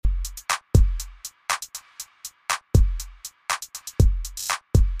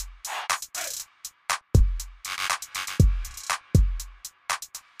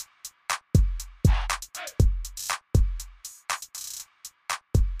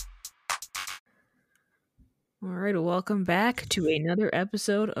All right, welcome back to another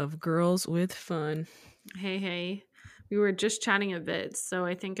episode of Girls with Fun. Hey, hey. We were just chatting a bit, so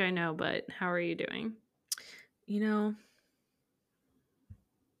I think I know, but how are you doing? You know,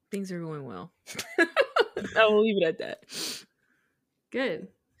 things are going well. I will leave it at that. Good.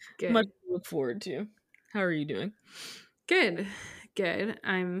 Much Good. to look forward to. How are you doing? Good. Good.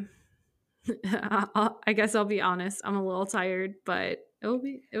 I guess I'll be honest. I'm a little tired, but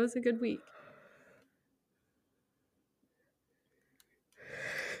it was a good week.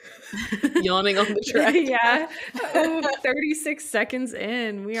 Yawning on the track. Yeah. Oh, 36 seconds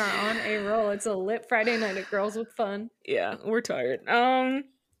in. We are on a roll. It's a lit Friday night at Girls with Fun. Yeah, we're tired.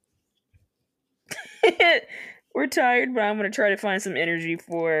 We're tired, but I'm gonna try to find some energy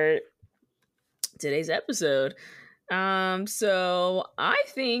for today's episode. So I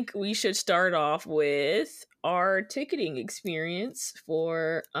think we should start off with our ticketing experience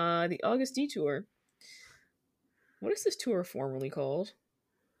for the August Detour. What is this tour formally called?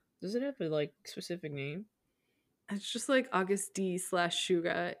 Does it have a specific name? It's just like August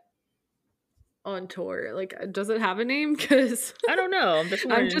D/Suga on tour. Like, does it have a name? Because I don't know. I'm just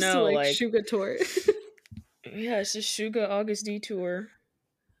I'm wanting to just know. like Suga tour. Yeah, it's just Suga August Detour.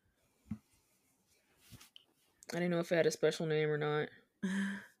 I didn't know if it had a special name or not.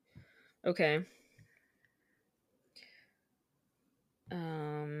 Okay.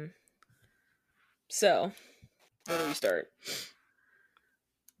 So where do we start?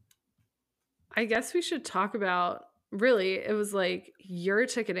 I guess we should talk about really, it was like your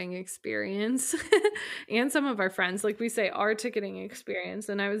ticketing experience and some of our friends. Like we say, our ticketing experience.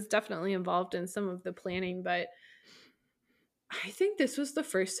 And I was definitely involved in some of the planning, but I think this was the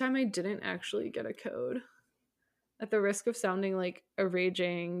first time I didn't actually get a code at the risk of sounding like a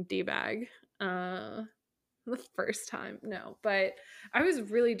raging D bag. The first time, no, but I was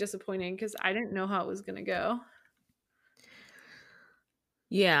really disappointed because I didn't know how it was going to go.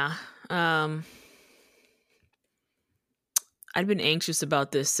 Yeah. I'd been anxious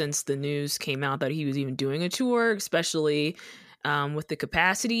about this since the news came out that he was even doing a tour, especially with the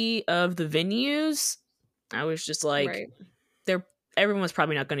capacity of the venues. I was just like, Right. everyone's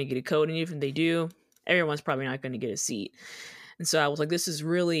probably not going to get a code, and even if they do, everyone's probably not going to get a seat. And so I was like, this is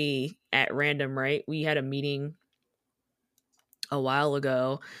really at random, right? We had a meeting a while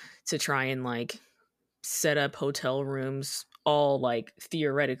ago to try and set up hotel rooms all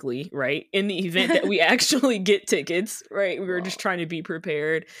theoretically, right? In the event that we actually get tickets, right? We were just trying to be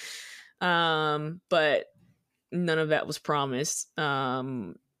prepared. But none of that was promised.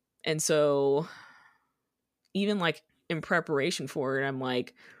 And so even in preparation for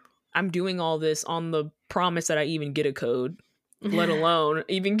it, I'm doing all this on the promise that I even get a code, let alone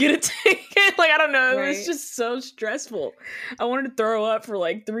even get a ticket. I don't know. It was just so stressful. I wanted to throw up for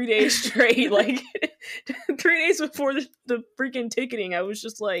 3 days straight. 3 days before the freaking ticketing, I was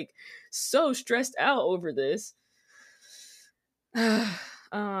just so stressed out over this. But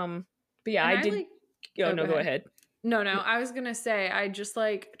yeah, I did. No, go ahead. No, I was gonna say I just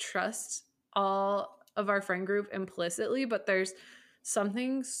trust all of our friend group implicitly, but there's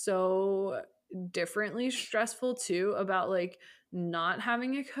something so differently stressful too about not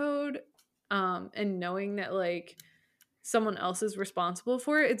having a code, and knowing that someone else is responsible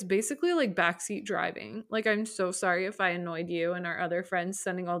for it. It's basically like backseat driving. I'm so sorry if I annoyed you and our other friends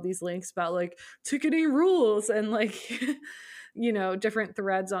sending all these links about ticketing rules and different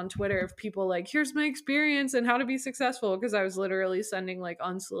threads on Twitter of people here's my experience and how to be successful, because I was literally sending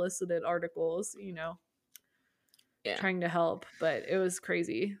unsolicited articles, Yeah. trying to help, but it was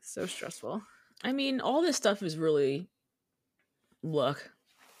crazy, so stressful. I mean, all this stuff is really luck,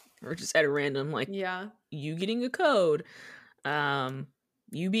 or just at a random, yeah, you getting a code,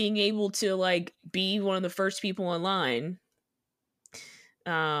 you being able to be one of the first people in line,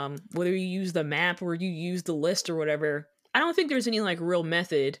 whether you use the map or you use the list or whatever. I don't think there's any real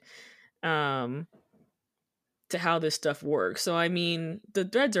method to how this stuff works. So I mean, the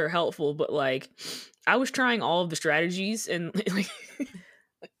threads are helpful, but I was trying all of the strategies, and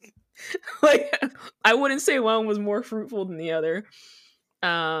I wouldn't say one was more fruitful than the other.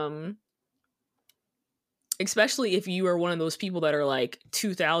 Especially if you are one of those people that are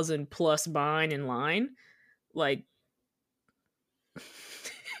 2,000 plus behind in line,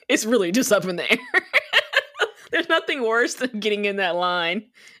 it's really just up in the air. There's nothing worse than getting in that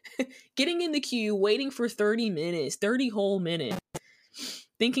line, getting in the queue, waiting for 30 whole minutes,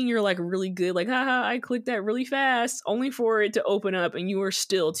 thinking you're really good, haha, I clicked that really fast, only for it to open up and you are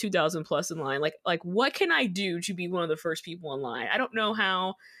still 2,000 plus in line. What can I do to be one of the first people in line? I don't know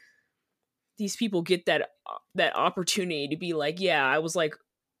how these people get that opportunity to be yeah, I was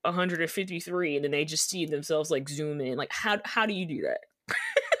 153, and then they just see themselves like zoom in. Like, how do you do that?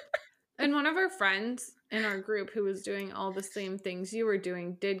 And one of our friends in our group who was doing all the same things you were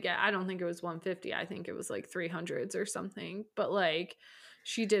doing did get, I don't think it was 150. I think it was like 300s or something. But like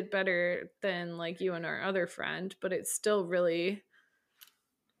she did better than like you and our other friend, but it's still really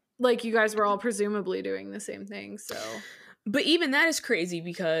like you guys were all presumably doing the same thing. So, but even that is crazy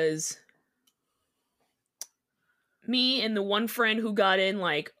because me and the one friend who got in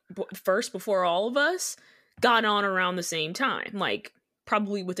like first before all of us got on around the same time, like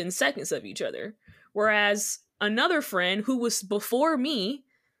probably within seconds of each other. Whereas another friend who was before me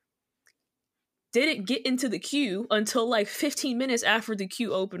didn't get into the queue until like 15 minutes after the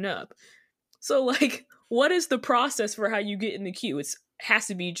queue opened up. So like, what is the process for how you get in the queue? It has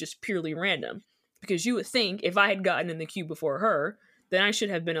to be just purely random, because you would think if I had gotten in the queue before her, then I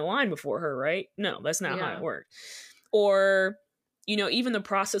should have been aligned before her, right? No, that's not how it worked. Or, you know, even the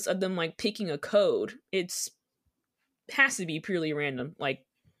process of them like picking a code, has to be purely random. Like,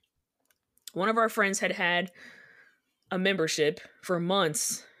 one of our friends had a membership for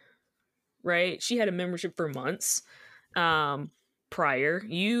months, right? She had a membership for months prior.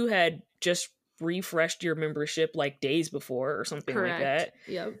 You had just refreshed your membership like days before or something. Correct. Like that.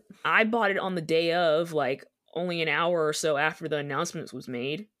 Yep. I bought it on the day of, like only an hour or so after the announcements was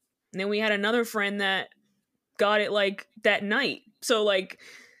made. And then we had another friend that got it like that night. So like,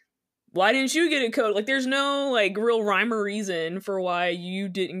 why didn't you get a code? Like, there's no like real rhyme or reason for why you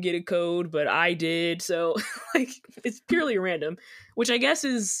didn't get a code, but I did. So like, it's purely random, which I guess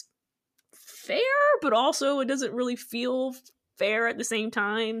is fair, but also it doesn't really feel fair at the same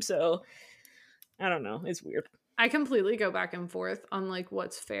time. So I don't know. It's weird. I completely go back and forth on like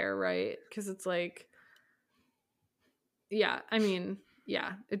what's fair, right? Because it's like, yeah, I mean,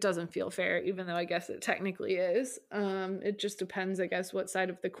 yeah, it doesn't feel fair, even though I guess it technically is. It just depends, I guess, what side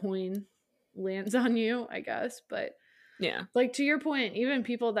of the coin lands on you, I guess. But yeah, like to your point, even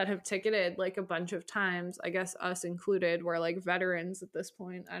people that have ticketed like a bunch of times, I guess us included, we're like veterans at this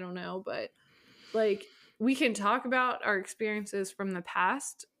point. I don't know, but like we can talk about our experiences from the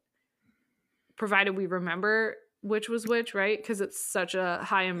past, provided we remember which was which, right? Because it's such a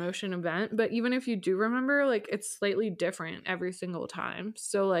high emotion event. But even if you do remember, like it's slightly different every single time.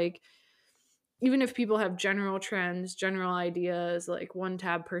 So like even if people have general trends, general ideas, like one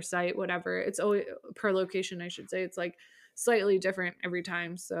tab per site, whatever, it's always per location, I should say, it's like slightly different every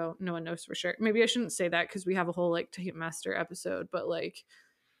time. So no one knows for sure. Maybe I shouldn't say that because we have a whole like Ticketmaster episode, but like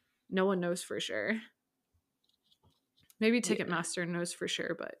no one knows for sure. Maybe Ticketmaster knows for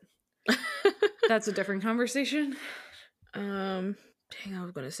sure, but that's a different conversation. Dang, I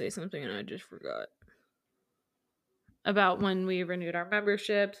was gonna say something and I just forgot. About when we renewed our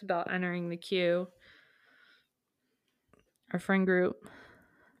memberships, about entering the queue, our friend group.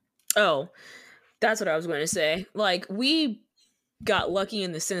 Oh, that's what I was going to say. Like, we got lucky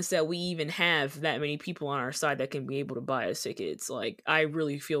in the sense that we even have that many people on our side that can be able to buy us tickets. Like, I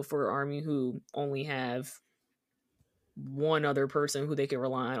really feel for Army who only have one other person who they can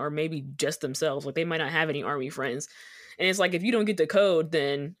rely on, or maybe just themselves. Like, they might not have any Army friends. And it's like, if you don't get the code,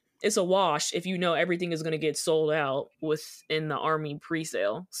 then it's a wash if you know everything is going to get sold out within the Army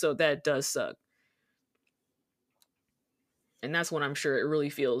pre-sale. So that does suck. And that's when I'm sure it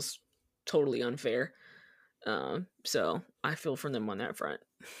really feels totally unfair. So I feel for them on that front.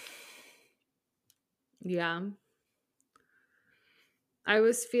 Yeah. I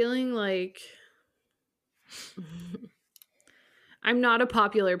was feeling like I'm not a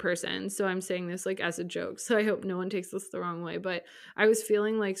popular person, so I'm saying this like as a joke. So I hope no one takes this the wrong way, but I was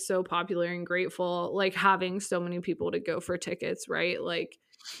feeling like so popular and grateful, like having so many people to go for tickets, right? Like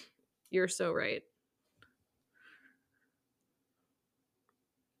you're so right.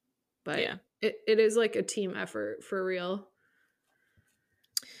 But yeah, it is like a team effort for real.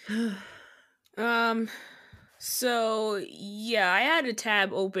 So yeah, I had a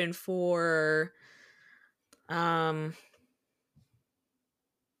tab open for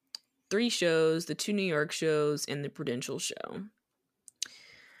 3 shows, the 2 New York shows and the Prudential show.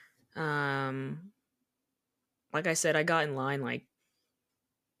 Like I said, I got in line like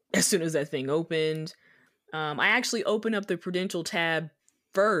as soon as that thing opened. I actually opened up the Prudential tab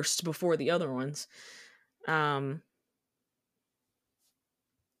first before the other ones. But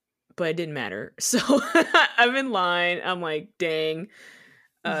it didn't matter. So I'm in line. I'm like, dang,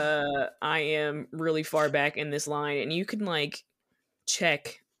 I am really far back in this line. And you can like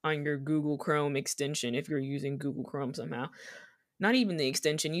check on your Google Chrome extension if you're using Google Chrome somehow. Not even the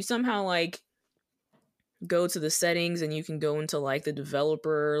extension. You somehow like go to the settings and you can go into like the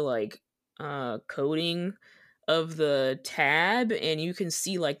developer like coding of the tab and you can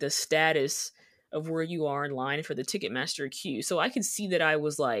see like the status of where you are in line for the Ticketmaster queue. So I could see that I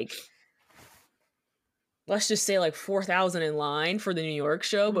was like, let's just say like 4,000 in line for the New York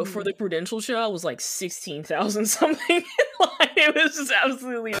show, but for the Prudential show, I was like 16,000 something in line. It was just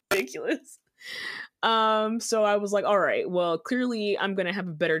absolutely ridiculous. So I was like, all right, well, clearly I'm gonna have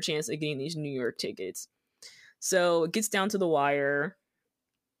a better chance of getting these New York tickets. So it gets down to the wire.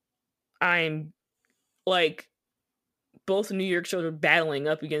 I'm like, both New York shows are battling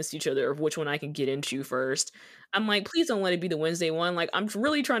up against each other of which one I can get into first. I'm like, please don't let it be the Wednesday one. Like, I'm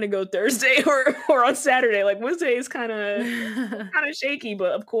really trying to go Thursday or on Saturday. Like, Wednesday is kind of shaky,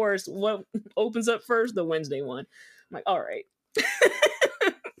 but of course, what opens up first? The Wednesday one. I'm like, all right,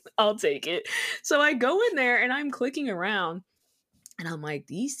 I'll take it. So I go in there and I'm clicking around, and I'm like,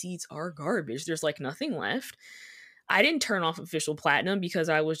 these seats are garbage. There's like nothing left. I didn't turn off official platinum because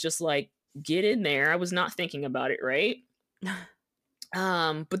I was just like, get in there. I was not thinking about it, right?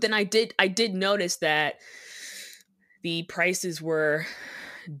 But then I did notice that the prices were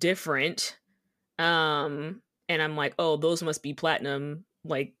different. And I'm like, oh, those must be platinum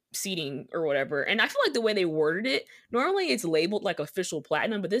like seating or whatever. And I feel like the way they worded it, normally it's labeled like official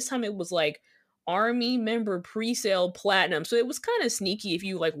platinum, but this time it was like army member pre-sale platinum. So it was kind of sneaky if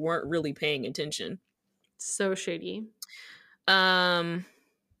you like weren't really paying attention. So shady. And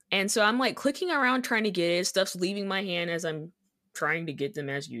so I'm like clicking around trying to get it. Stuff's leaving my hand as I'm trying to get them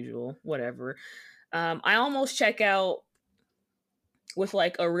as usual. Whatever. I almost check out with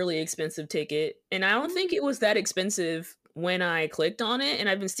like a really expensive ticket. And I don't think it was that expensive when I clicked on it. And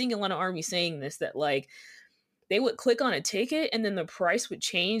I've been seeing a lot of armies saying this, that like they would click on a ticket and then the price would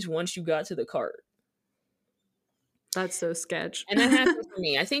change once you got to the cart. That's so sketch. And that happened for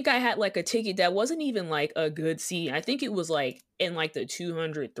me. I think I had like a ticket that wasn't even like a good seat. I think it was like in like the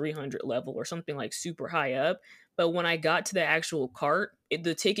 200, 300 level or something like super high up. But when I got to the actual cart,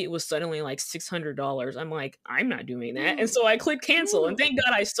 the ticket was suddenly like $600. I'm like, I'm not doing that. And so I clicked cancel. And thank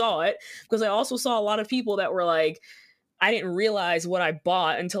God I saw it, because I also saw a lot of people that were like, I didn't realize what I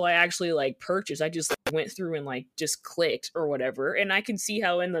bought until I actually like purchased. I just went through and like just clicked or whatever. And I can see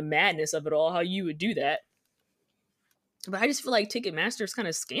how in the madness of it all, how you would do that. But I just feel like Ticketmaster is kind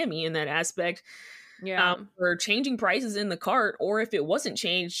of scammy in that aspect. Yeah. For changing prices in the cart, or if it wasn't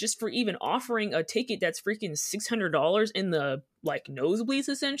changed, just for even offering a ticket that's freaking $600 in the like nosebleeds,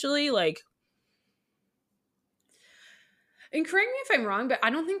 essentially. Like, and correct me if I'm wrong, but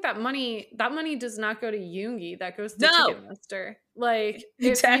I don't think that money does not go to Yoongi. That goes to no, Ticketmaster. Like,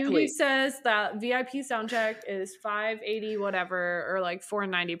 exactly. If Yoongi says that VIP soundcheck is $580 whatever, or like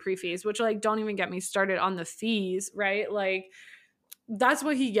 $490 pre-fees, which like don't even get me started on the fees, right? Like, that's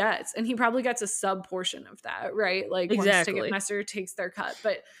what he gets, and he probably gets a sub portion of that, right? Like, exactly. Once Ticketmaster takes their cut.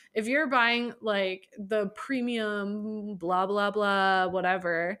 But if you're buying like the premium blah blah blah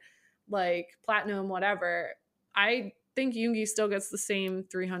whatever, like platinum whatever, I think Yoongi still gets the same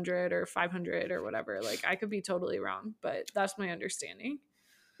 300 or 500 or whatever. Like, I could be totally wrong, but that's my understanding.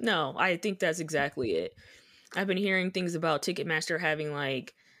 No, I think that's exactly it. I've been hearing things about Ticketmaster having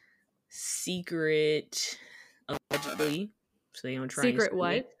like secret, allegedly, so they don't try secret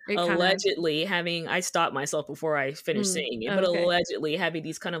what? Allegedly having, I stopped myself before I finished saying it, but okay. allegedly having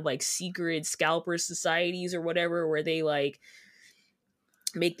these kind of like secret scalper societies or whatever, where they like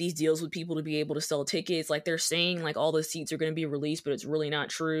make these deals with people to be able to sell tickets. Like, they're saying like all the seats are going to be released, but it's really not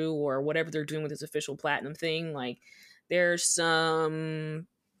true, or whatever they're doing with this official platinum thing. Like, there's some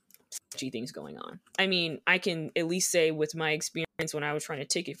sketchy things going on. I mean, I can at least say with my experience when I was trying to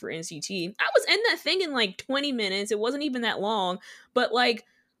ticket for NCT, I was in that thing in like 20 minutes. It wasn't even that long, but like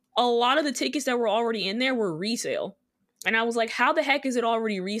a lot of the tickets that were already in there were resale. And I was like, how the heck is it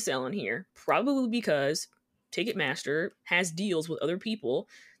already reselling here? Probably because Ticketmaster has deals with other people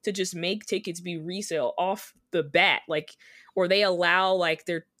to just make tickets be resale off the bat, like, or they allow like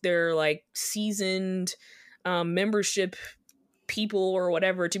their like seasoned membership people or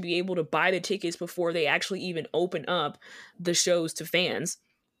whatever to be able to buy the tickets before they actually even open up the shows to fans.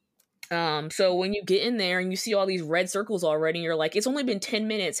 So when you get in there and you see all these red circles already, you're like, it's only been 10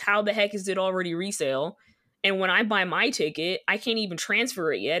 minutes. How the heck is it already resale? And when I buy my ticket, I can't even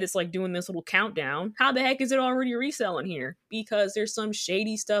transfer it yet. It's like doing this little countdown. How the heck is it already reselling here? Because there's some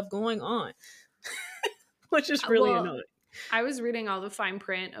shady stuff going on, which is really annoying. I was reading all the fine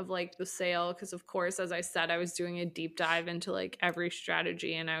print of like the sale, because of course, as I said, I was doing a deep dive into like every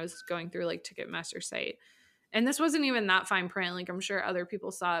strategy, and I was going through like Ticketmaster site. And this wasn't even that fine print. Like, I'm sure other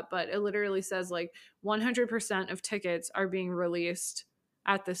people saw it, but it literally says like 100% of tickets are being released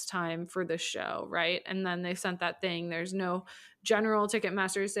at this time for this show, right? And then they sent that thing. There's no general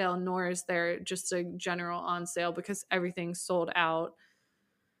Ticketmaster sale, nor is there just a general on sale because everything's sold out.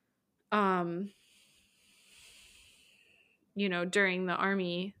 You know, during the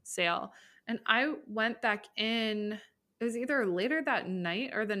Army sale. And I went back in, it was either later that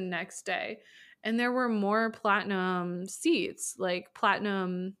night or the next day, and there were more platinum seats, like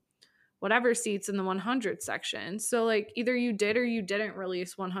platinum whatever seats in the 100 section. So like either you did or you didn't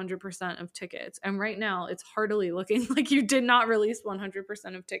release 100% of tickets. And right now it's heartily looking like you did not release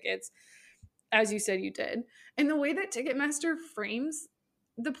 100% of tickets, as you said you did. And the way that Ticketmaster frames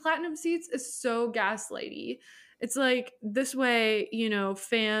the platinum seats is so gaslighty. It's like, this way, you know,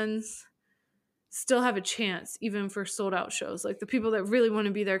 fans still have a chance even for sold out shows. Like the people that really want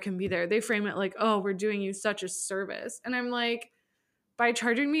to be there can be there. They frame it like, oh, we're doing you such a service. And I'm like, by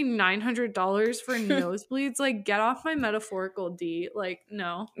charging me $900 for nosebleeds, like, get off my metaphorical D. Like,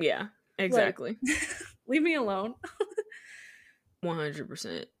 no. Yeah, exactly. Like, leave me alone.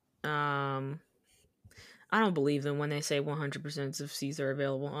 100%. I don't believe them when they say 100% of seats are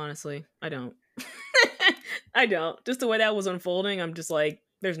available, honestly. I don't. I don't. Just the way that was unfolding, I'm just like,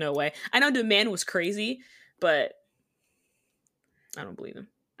 there's no way. I know demand was crazy, but I don't believe them.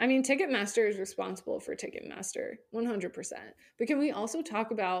 I mean, Ticketmaster is responsible for Ticketmaster, 100%. But can we also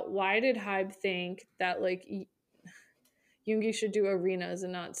talk about, why did Hybe think that, like, Yoongi should do arenas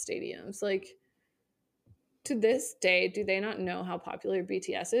and not stadiums? Like, to this day, do they not know how popular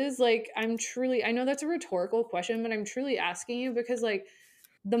BTS is? Like, I know that's a rhetorical question, but I'm truly asking you because, like,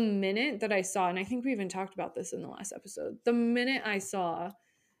 the minute that I saw, and I think we even talked about this in the last episode, the minute I saw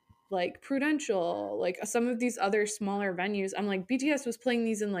like Prudential, like some of these other smaller venues, I'm like, BTS was playing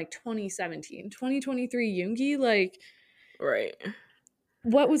these in like 2017, 2023 Yoongi, like, right.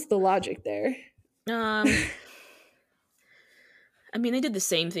 What was the logic there? I mean, they did the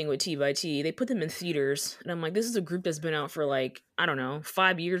same thing with T by T. They put them in theaters, and I'm like, this is a group that's been out for like, I don't know,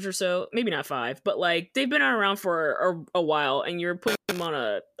 5 years or so. Maybe not 5, but like they've been around for a while, and you're putting them on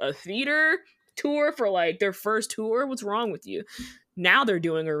a theater tour for like their first tour. What's wrong with you? Now they're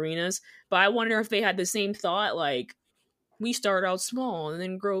doing arenas, but I wonder if they had the same thought, like, we start out small and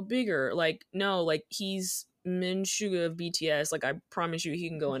then grow bigger. Like, no, like, he's Min Suga of BTS. Like, I promise you he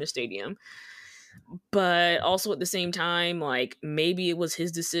can go in a stadium. But also at the same time, like, maybe it was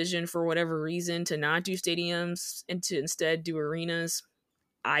his decision for whatever reason to not do stadiums and to instead do arenas.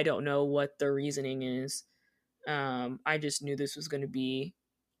 I don't know what the reasoning is. I just knew this was going to be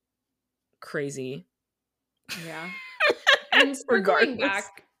crazy. Yeah. And circling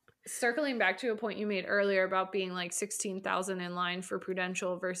back to a point you made earlier about being like 16,000 in line for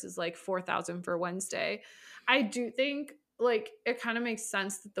Prudential versus like 4,000 for Wednesday, I do think like it kind of makes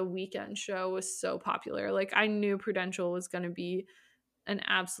sense that the weekend show was so popular. Like, I knew Prudential was going to be an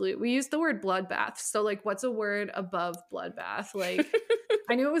absolute, we used the word bloodbath. So like, what's a word above bloodbath? Like,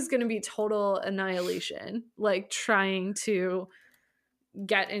 I knew it was going to be total annihilation, like trying to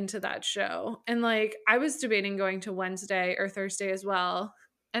get into that show. And like, I was debating going to Wednesday or Thursday as well,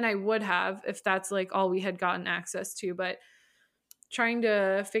 and I would have if that's like all we had gotten access to, but trying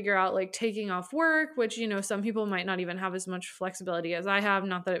to figure out like taking off work, which, you know, some people might not even have as much flexibility as I have.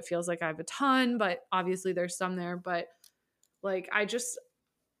 Not that it feels like I have a ton, but obviously there's some there. But like, I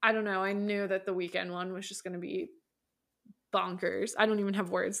don't know. I knew that the weekend one was just going to be bonkers. I don't even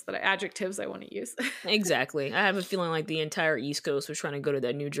have adjectives I want to use. Exactly. I have a feeling like the entire East Coast was trying to go to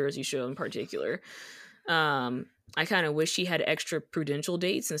that New Jersey show in particular. I kind of wish he had extra Prudential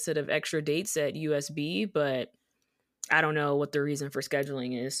dates instead of extra dates at USB, but I don't know what the reason for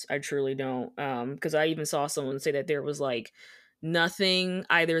scheduling is. I truly don't. Because I even saw someone say that there was like nothing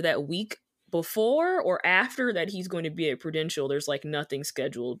either that week before or after that he's going to be at Prudential. There's like nothing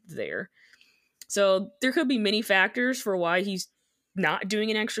scheduled there. So there could be many factors for why he's not doing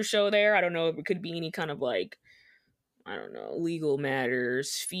an extra show there. I don't know if it could be any kind of like, I don't know, legal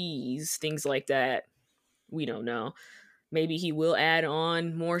matters, fees, things like that. We don't know. Maybe he will add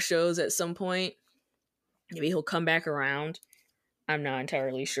on more shows at some point. Maybe he'll come back around. I'm not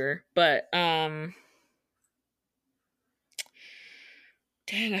entirely sure. But, dang,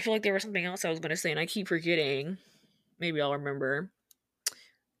 I feel like there was something else I was going to say and I keep forgetting. Maybe I'll remember.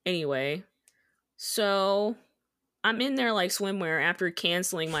 Anyway, so I'm in there like swimwear after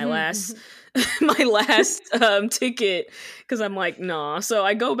canceling my last ticket because I'm like, nah. So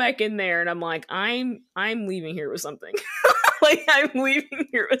I go back in there and I'm like, I'm leaving here with something. Like, I'm leaving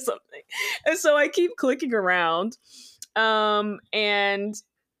here with something. And so I keep clicking around. And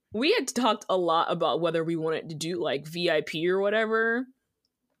we had talked a lot about whether we wanted to do like VIP or whatever.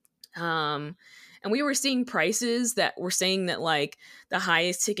 And And we were seeing prices that were saying that like the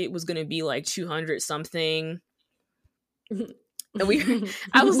highest ticket was going to be like 200 something. And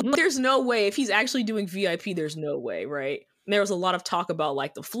I was like, there's no way. If he's actually doing VIP, there's no way, right? And there was a lot of talk about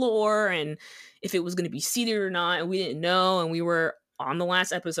like the floor and if it was going to be seated or not, and we didn't know. And we were on the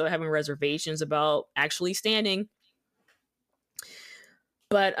last episode having reservations about actually standing.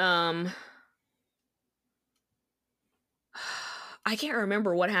 But I can't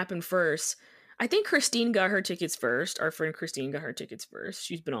remember what happened first. I think Christine got her tickets first. Our friend Christine got her tickets first.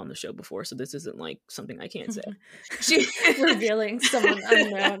 She's been on the show before, so this isn't like something I can't say. She revealing someone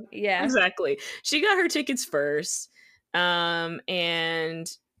unknown. Yeah, exactly. She got her tickets first,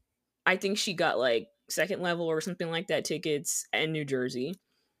 and I think she got like second level or something like that tickets in New Jersey.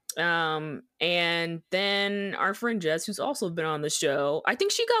 And then our friend Jess, who's also been on the show, I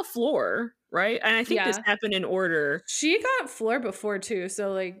think she got floor, right? And I think this happened in order. She got floor before too.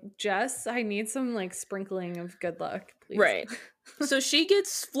 So like, Jess, I need some like sprinkling of good luck, please. Right. So she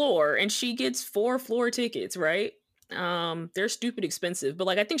gets floor and she gets 4 floor tickets, right? They're stupid expensive, but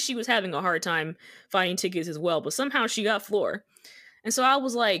like I think she was having a hard time finding tickets as well, but somehow she got floor. And so I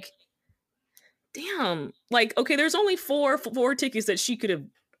was like, damn, like, okay, there's only four tickets that she could have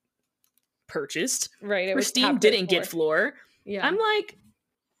purchased. Right. Christine didn't get floor. Yeah. I'm like,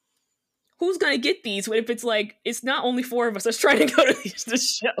 who's gonna get these if it's like it's not only 4 of us that's trying to go to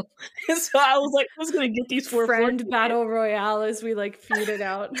this show? And so I was like, who's gonna get these 4 friend battle royale as we like feud it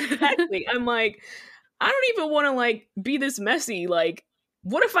out? Exactly. I'm like, I don't even want to like be this messy. Like,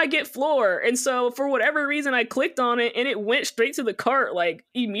 what if I get floor? And so for whatever reason, I clicked on it and it went straight to the cart like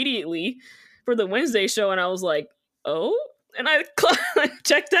immediately for the Wednesday show, and I was like, oh. And I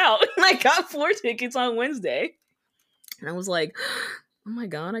checked out and I got floor tickets on Wednesday. And I was like, oh my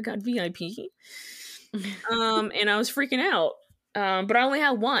God, I got VIP. And I was freaking out. But I only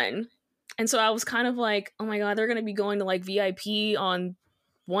had one. And so I was kind of like, oh my God, they're going to be going to like VIP on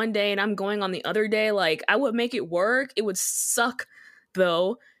one day and I'm going on the other day. Like, I would make it work. It would suck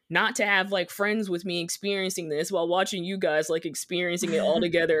though not to have like friends with me experiencing this while watching you guys like experiencing it all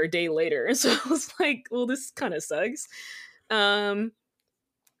together a day later. And so I was like, well, this kind of sucks. I'm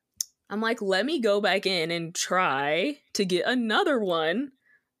like, let me go back in and try to get another one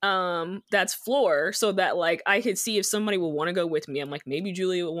that's floor so that like I could see if somebody will want to go with me. I'm like, maybe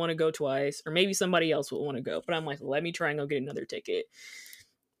Julia will want to go twice or maybe somebody else will want to go, but I'm like, let me try and go get another ticket.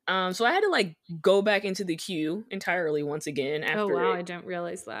 So I had to like go back into the queue entirely once again after. Oh wow, I didn't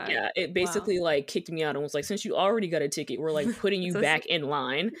realize that. Yeah, it basically like kicked me out and was like, since you already got a ticket, we're like putting you back in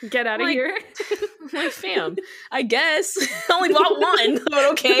line. Get out of here. I'm like, fam, I guess I only bought one,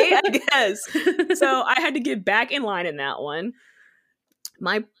 but okay, I guess. So I had to get back in line in that one.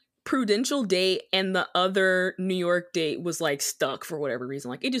 My Prudential date and the other New York date was like stuck for whatever reason.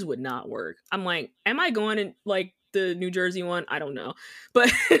 Like it just would not work. I'm like, am I going to like the New Jersey one? I don't know.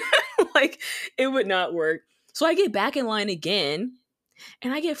 But like it would not work. So I get back in line again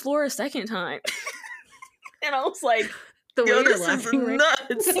and I get floor a second time. And I was like, the way yo, you're this laughing, is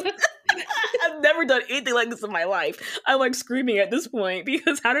nuts. I've never done anything like this in my life. I'm like screaming at this point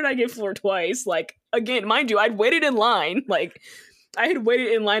because how did I get floor twice? Like, again, mind you, I'd waited in line. Like, I had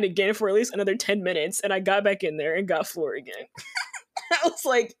waited in line again for at least another 10 minutes and I got back in there and got floor again. I was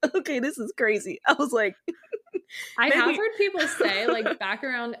like, okay, this is crazy. I was like, I have heard people say, like, back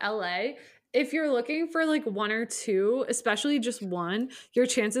around LA, if you're looking for like one or two, especially just one, your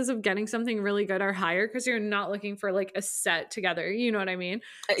chances of getting something really good are higher because you're not looking for like a set together. You know what I mean?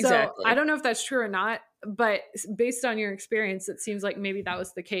 Exactly. So I don't know if that's true or not, but based on your experience, it seems like maybe that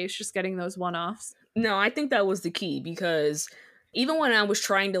was the case, just getting those one-offs. No, I think that was the key because even when I was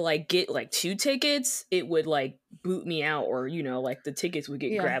trying to like get like 2 tickets, it would like boot me out or, you know, like the tickets would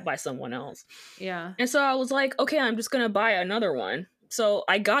get grabbed by someone else. Yeah. And so I was like, okay, I'm just going to buy another one. So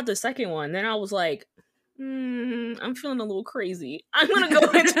I got the second one. Then I was like, I'm feeling a little crazy. I'm going to go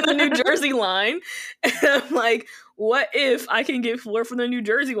into the New Jersey line. And I'm like, what if I can get floor for the New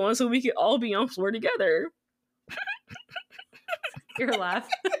Jersey one so we can all be on floor together? Your laugh.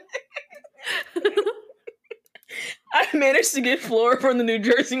 I managed to get floor from the New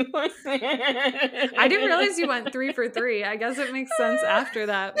Jersey one. I didn't realize you went 3 for 3. I guess it makes sense after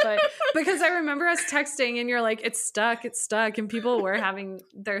that. But because I remember us texting and you're like, it's stuck. And people were having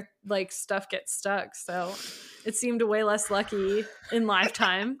their like stuff get stuck. So it seemed way less lucky in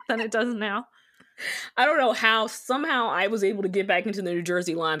lifetime than it does now. I don't know how. Somehow I was able to get back into the New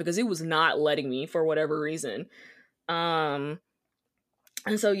Jersey line because it was not letting me for whatever reason.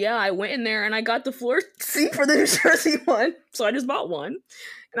 And so, yeah, I went in there and I got the floor seat for the New Jersey one. So I just bought one.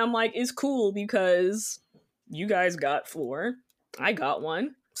 And I'm like, it's cool because you guys got floor. I got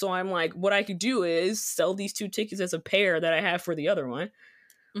one. So I'm like, what I could do is sell these 2 tickets as a pair that I have for the other one.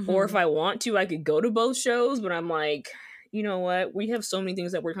 Or if I want to, I could go to both shows, but I'm like, you know what? We have so many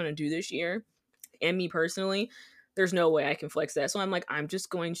things that we're going to do this year. And me personally, there's no way I can flex that. So I'm like, I'm just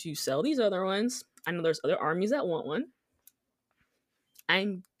going to sell these other ones. I know there's other armies that want one.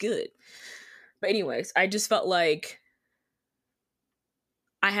 I'm good. But anyways, I just felt like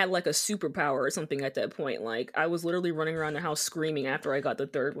I had like a superpower or something at that point. Like I was literally running around the house screaming after I got the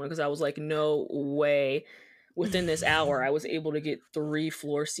third one because I was like, no way. Within this hour, I was able to get 3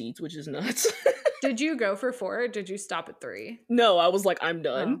 floor seats, which is nuts. Did you go for 4? Or did you stop at 3? No, I was like, I'm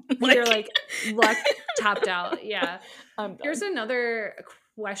done. Oh. You're like luck tapped out. Yeah. I'm done. Here's another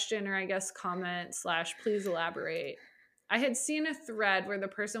question, or I guess comment / please elaborate. I had seen a thread where the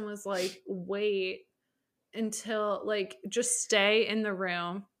person was like, wait until like just stay in the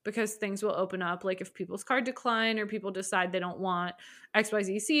room because things will open up. Like if people's card decline or people decide they don't want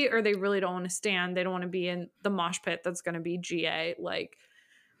XYZ seat or they really don't want to stand, they don't want to be in the mosh pit that's going to be GA, like,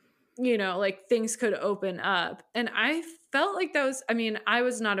 you know, like things could open up. And I felt like that was, I mean, I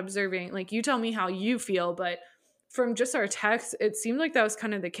was not observing, like you tell me how you feel, but from just our text, it seemed like that was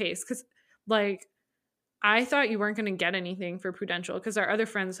kind of the case. Cause like, I thought you weren't going to get anything for Prudential because our other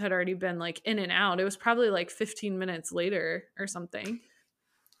friends had already been like in and out. It was probably like 15 minutes later or something.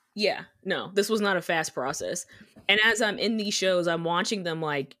 Yeah, no, this was not a fast process. And as I'm in these shows, I'm watching them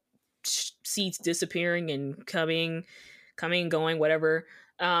like seats disappearing and coming, going, whatever.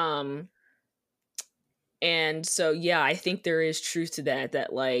 And so, yeah, I think there is truth to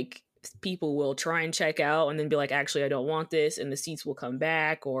that like people will try and check out and then be like, actually, I don't want this. And the seats will come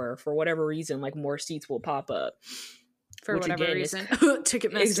back, or for whatever reason, like more seats will pop up. For whatever reason.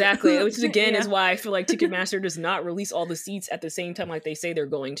 Ticketmaster. Exactly. Which again is why I feel like Ticketmaster does not release all the seats at the same time like they say they're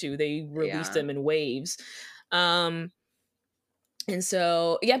going to. They release them in waves. And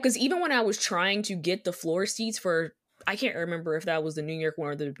so, yeah, because even when I was trying to get the floor seats for, I can't remember if that was the New York one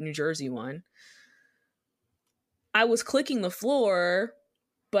or the New Jersey one, I was clicking the floor,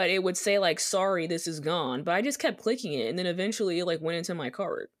 but it would say like, sorry, this is gone. But I just kept clicking it. And then eventually it like went into my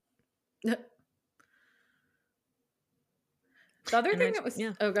cart. The other thing that was...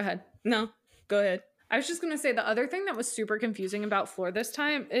 Yeah. Oh, go ahead. No, go ahead. I was just going to say the other thing that was super confusing about Floor this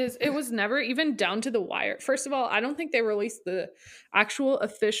time is it was never even down to the wire. First of all, I don't think they released the actual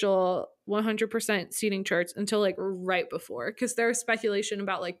official 100% seating charts until like right before, because there was speculation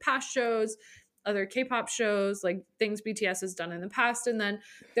about like past shows, other K-pop shows, like things BTS has done in the past. And then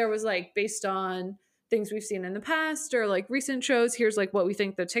there was like based on things we've seen in the past or like recent shows, here's like what we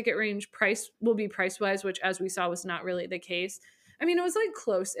think the ticket range price will be price-wise, which as we saw was not really the case. I mean, it was like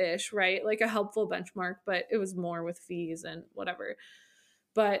close-ish, right? Like a helpful benchmark, but it was more with fees and whatever.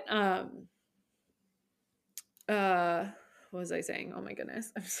 But what was I saying? Oh my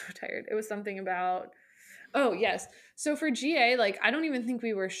goodness, I'm so tired. It was something about, oh yes. So for GA, like I don't even think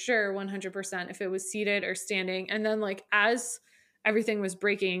we were sure 100% if it was seated or standing. And then like as everything was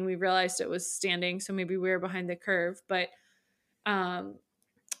breaking, we realized it was standing. So maybe we were behind the curve. But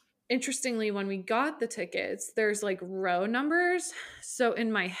interestingly, when we got the tickets, there's like row numbers. So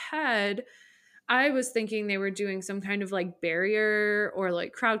in my head, I was thinking they were doing some kind of like barrier or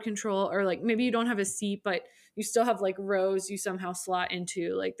like crowd control, or like maybe you don't have a seat, but you still have like rows you somehow slot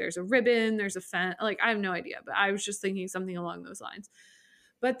into. Like there's a ribbon, there's a fence. Like I have no idea, but I was just thinking something along those lines.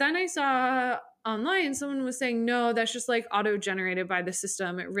 But then I saw online someone was saying, no, that's just like auto-generated by the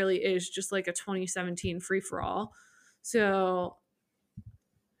system. It really is just like a 2017 free-for-all. So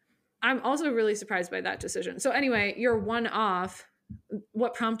I'm also really surprised by that decision. So anyway, you're one off.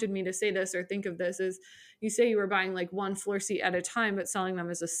 What prompted me to say this or think of this is you say you were buying like one floor seat at a time, but selling them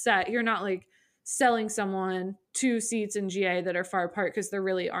as a set. You're not like selling someone 2 seats in GA that are far apart because there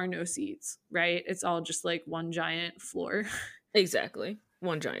really are no seats, right? It's all just like one giant floor. Exactly.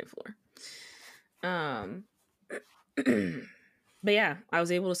 One giant floor. But yeah, I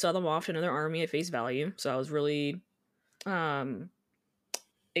was able to sell them off to another army at face value. So I was really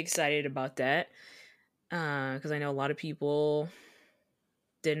excited about that. Because I know a lot of people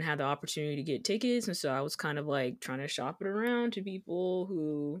didn't have the opportunity to get tickets. And so I was kind of like trying to shop it around to people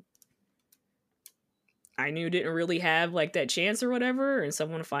who I knew didn't really have like that chance or whatever. And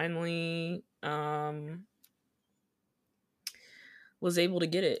someone finally was able to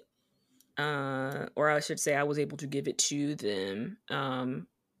get it. Or I should say I was able to give it to them. And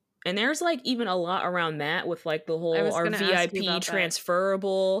there's like even a lot around that with like the whole our VIP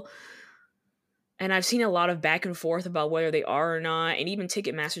transferable. And I've seen a lot of back and forth about whether they are or not. And even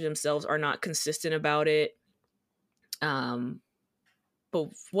Ticketmaster themselves are not consistent about it. But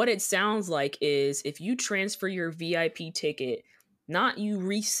what it sounds like is if you transfer your VIP ticket not you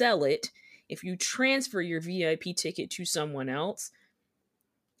resell it. If you transfer your VIP ticket to someone else,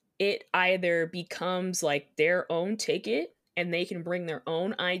 it either becomes like their own ticket and they can bring their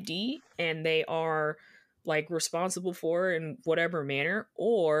own ID and they are like responsible for it in whatever manner,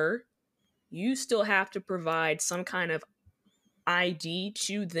 or you still have to provide some kind of ID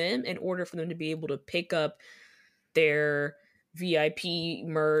to them in order for them to be able to pick up their VIP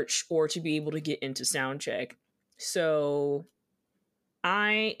merch or to be able to get into soundcheck. So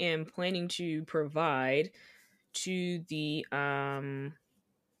I am planning to provide to the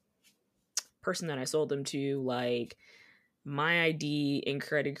person that I sold them to like my ID and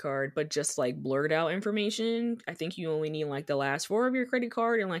credit card, but just like blurred out information. I think you only need like the last four of your credit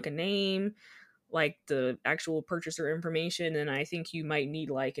card and like a name, like the actual purchaser information, and I think you might need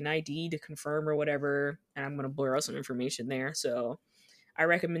like an ID to confirm or whatever, and I'm going to blur out some information there. So I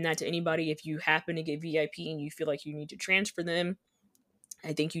recommend that to anybody. If you happen to get VIP and you feel like you need to transfer them,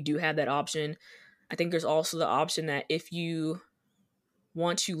 I think you do have that option. I think there's also the option that if you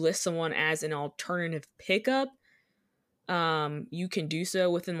want to list someone as an alternative pickup, you can do so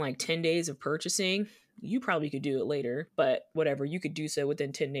within like 10 days of purchasing. You probably could do it later, but whatever, you could do so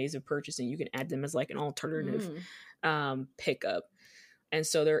within 10 days of purchasing. You can add them as like an alternative pickup. And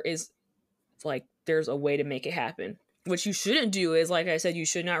so there's a way to make it happen. What you shouldn't do is, like I said, you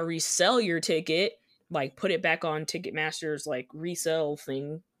should not resell your ticket, like put it back on Ticketmaster's like resell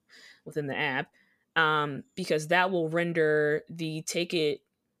thing within the app, because that will render the ticket,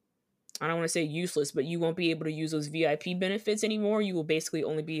 I don't want to say useless, but you won't be able to use those VIP benefits anymore. You will basically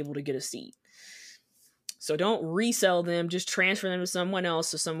only be able to get a seat. So don't resell them. Just transfer them to someone else,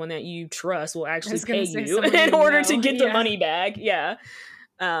 so someone that you trust will actually pay you in order to get the money back. Yeah.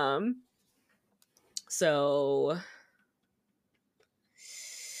 So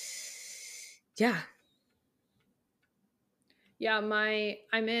yeah. Yeah,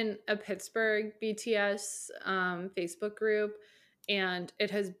 I'm in a Pittsburgh BTS Facebook group, and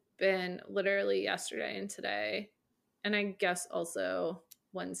it has been literally yesterday and today, and I guess also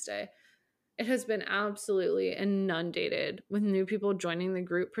Wednesday. It has been absolutely inundated with new people joining the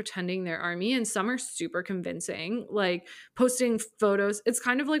group pretending they're ARMY, and some are super convincing, like posting photos. It's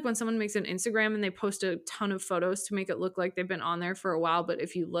kind of like when someone makes an Instagram and they post a ton of photos to make it look like they've been on there for a while, but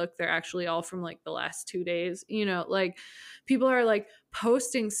if you look, they're actually all from like the last 2 days. Like people are like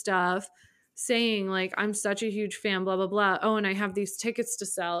posting stuff saying like, I'm such a huge fan, blah blah blah, oh, and I have these tickets to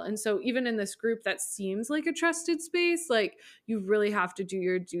sell. And so even in this group that seems like a trusted space, like you really have to do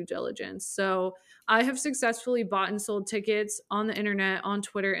your due diligence. So I have successfully bought and sold tickets on the internet, on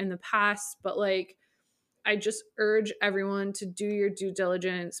Twitter in the past, but like I just urge everyone to do your due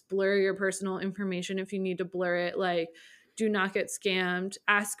diligence, blur your personal information if you need to blur it, like do not get scammed.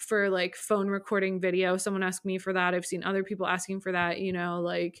 Ask for like phone recording video. Someone asked me for that. I've seen other people asking for that,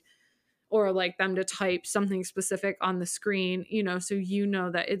 like, or like them to type something specific on the screen, so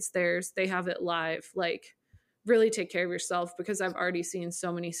that it's theirs, they have it live. Like really take care of yourself, because I've already seen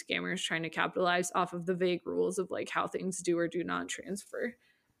so many scammers trying to capitalize off of the vague rules of like how things do or do not transfer.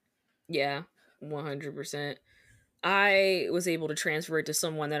 Yeah, 100%. I was able to transfer it to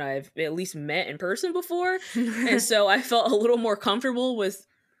someone that I've at least met in person before. And so I felt a little more comfortable with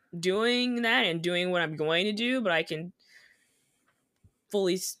doing that and doing what I'm going to do, but I can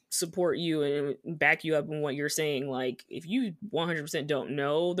fully support you and back you up in what you're saying. Like if you 100% don't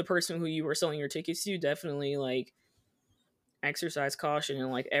know the person who you were selling your tickets to, definitely like exercise caution in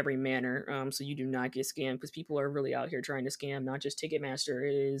like every manner, so you do not get scammed, because people are really out here trying to scam, not just Ticketmaster.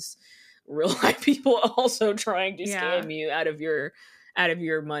 It is real life people also trying to scam you out of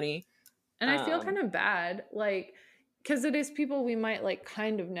your money. And I feel kind of bad, like, because it is people we might like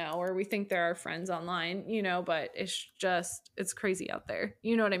kind of know, or we think they're our friends online, but it's crazy out there.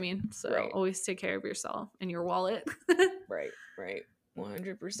 You know what I mean? So right. Always take care of yourself and your wallet. Right.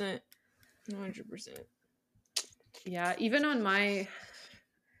 100%. Yeah, even on my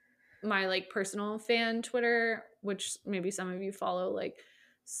like personal fan Twitter, which maybe some of you follow, like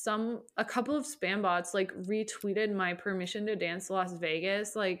a couple of spam bots like retweeted my Permission to Dance Las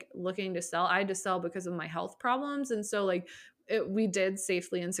Vegas, like looking to sell. I had to sell because of my health problems, and so like we did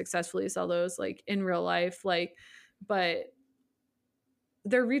safely and successfully sell those like in real life, like, but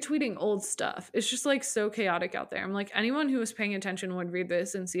they're retweeting old stuff. It's just like so chaotic out there. I'm like, anyone who was paying attention would read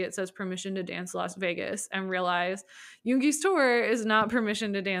this and see it says Permission to Dance Las Vegas and realize Yoongi's tour is not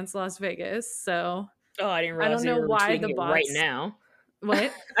Permission to Dance Las Vegas. So I didn't realize. I don't know why the bots right now.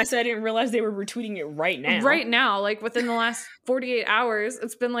 What? I said I didn't realize they were retweeting it right now. Right now, like within the last 48 hours,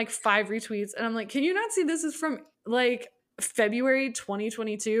 it's been like 5 retweets. And I'm like, can you not see this is from like February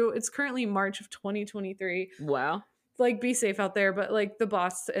 2022? It's currently March of 2023. Wow. like be safe out there, but like the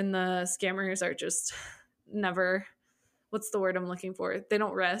bots and the scammers are just never, what's the word I'm looking for? They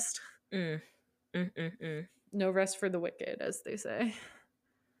don't rest. Mm. Mm-mm-mm. No rest for the wicked, as they say.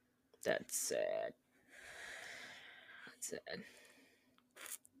 That's sad. That's sad.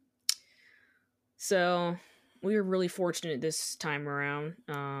 So we were really fortunate this time around,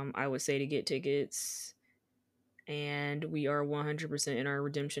 I would say, to get tickets. And we are 100% in our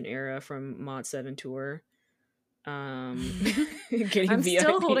redemption era from Mod 7 tour. Getting I'm VIP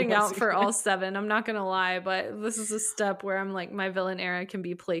still holding out once for again. all 7. I'm not gonna lie, but this is a step where I'm like, my villain era can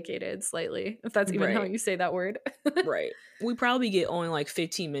be placated slightly, if that's even how Right. you say that word. Right. We probably get only like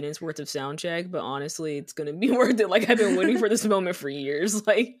 15 minutes worth of sound check, but honestly, it's gonna be worth it. Like, I've been waiting for this moment for years.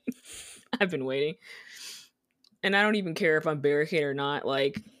 Like, I've been waiting. And I don't even care if I'm barricaded or not.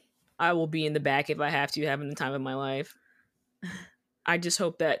 Like, I will be in the back if I have to, having the time of my life. I just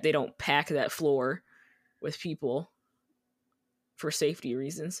hope that they don't pack that floor with people for safety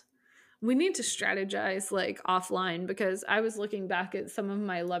reasons. We need to strategize like offline, because I was looking back at some of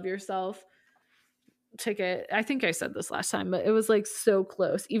my Love Yourself ticket. I think I said this last time, but it was like so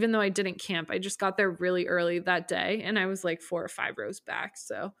close. Even though I didn't camp, I just got there really early that day and I was like 4 or 5 rows back.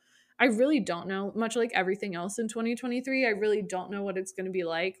 So I really don't know, much like everything else in 2023, I really don't know what it's going to be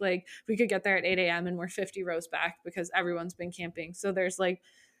like. Like, we could get there at 8 a.m. and we're 50 rows back because everyone's been camping. So there's like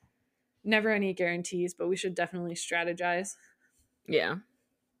never any guarantees, but we should definitely strategize. Yeah.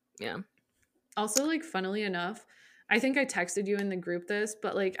 Yeah. Also, like, funnily enough, I think I texted you in the group this,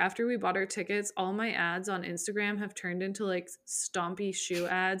 but like after we bought our tickets, all my ads on Instagram have turned into like stompy shoe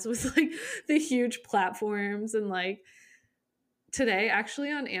ads with like the huge platforms. And like today,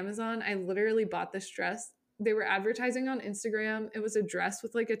 actually on Amazon, I literally bought this dress. They were advertising on Instagram. It was a dress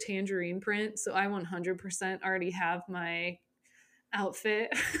with like a tangerine print. So I 100% already have my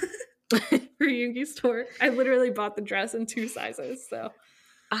outfit for Yoongi's tour. I literally bought the dress in 2 sizes. So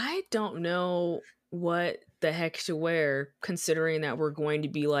I don't know what the heck to wear, considering that we're going to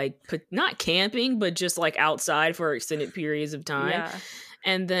be like not camping, but just like outside for extended periods of time. yeah.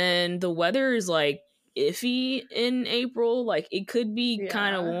 And then the weather is like iffy in April. Like, it could be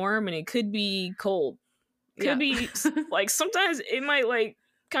kind of Yeah. warm and it could be cold. Could Yeah. be like, sometimes it might like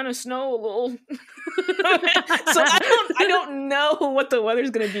kind of snow a little. So I don't know what the weather's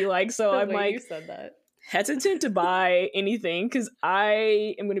gonna be like. So I'm like, you said that. hesitant to buy anything because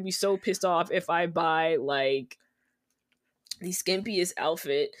I am going to be so pissed off if I buy like the skimpiest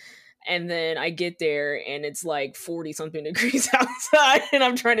outfit and then I get there and it's like 40 something degrees outside and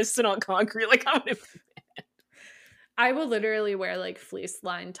I'm trying to sit on concrete. Like, I will literally wear like fleece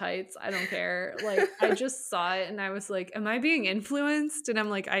lined tights. I don't care. Like, I just saw it and I was like, am I being influenced? And I'm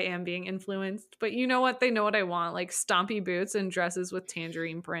like, I am being influenced. But you know what? They know what I want. Like stompy boots and dresses with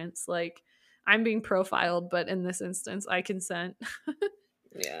tangerine prints. Like, I'm being profiled, but in this instance, I consent.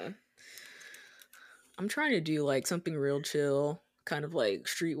 yeah. I'm trying to do like something real chill, kind of like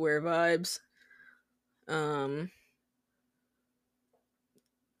streetwear vibes.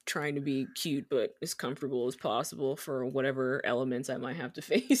 Trying to be cute but as comfortable as possible for whatever elements I might have to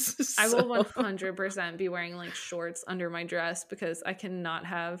face. I will 100% be wearing like shorts under my dress because I cannot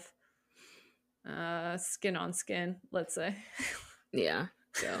have skin on skin, let's say. Yeah.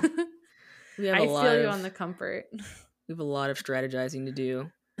 So I feel you on the comfort. We have a lot of strategizing to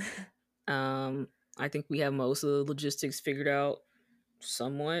do. I think we have most of the logistics figured out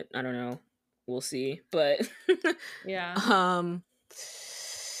somewhat. I don't know. We'll see. But yeah.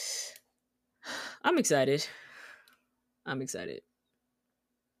 I'm excited.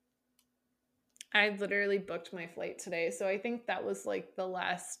 I literally booked my flight today, so I think that was like the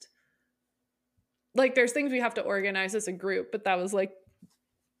last, like, there's things we have to organize as a group, but that was like,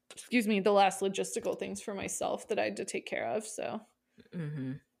 excuse me, the last logistical things for myself that I had to take care of. So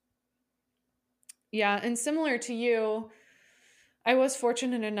yeah. And similar to you, I was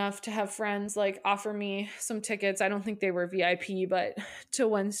fortunate enough to have friends like offer me some tickets. I don't think they were VIP, but to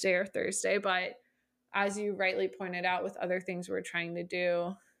Wednesday or Thursday. But as you rightly pointed out, with other things we're trying to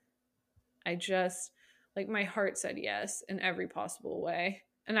do, I just, like, my heart said yes in every possible way.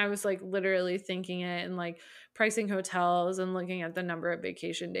 And I was like literally thinking it and like pricing hotels and looking at the number of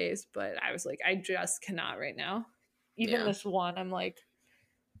vacation days. But I was like, I just cannot right now. Even this one, I'm like,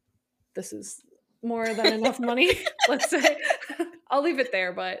 this is more than enough money, let's say. I'll leave it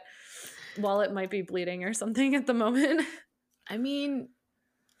there, but wallet might be bleeding or something at the moment. I mean,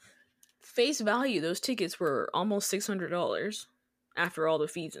 face value, those tickets were almost $600 after all the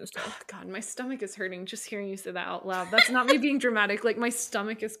fees and stuff. Oh, God, my stomach is hurting just hearing you say that out loud. That's not me being dramatic. Like, my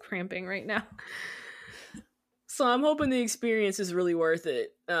stomach is cramping right now. So I'm hoping the experience is really worth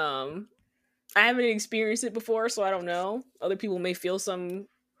it. I haven't experienced it before, so I don't know. Other people may feel some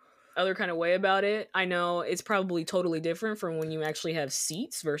other kind of way about it. I know it's probably totally different from when you actually have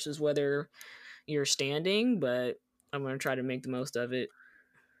seats versus whether you're standing, but I'm gonna try to make the most of it.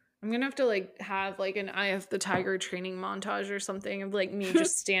 I'm gonna have to like have like an Eye of the Tiger training montage or something of like me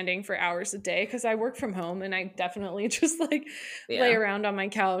just standing for hours a day because I work from home and I definitely just like lay Yeah. around on my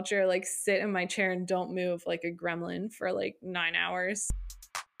couch or like sit in my chair and don't move like a gremlin for like 9 hours.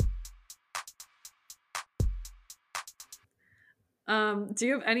 Do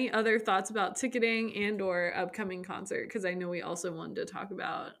you have any other thoughts about ticketing and or upcoming concert? Because I know we also wanted to talk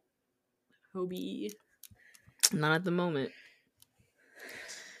about Hobie. Not at the moment.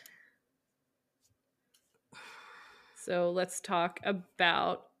 So let's talk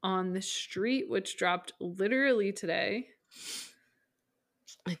about On the Street, which dropped literally today.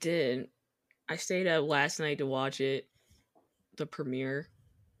 I did. I stayed up last night to watch it, the premiere.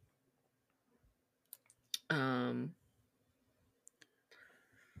 Um,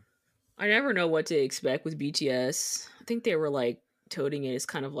 I never know what to expect with BTS. I think they were like toting it as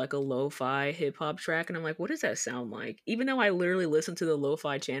kind of like a lo-fi hip hop track, and I'm like, what does that sound like? Even though I literally listen to the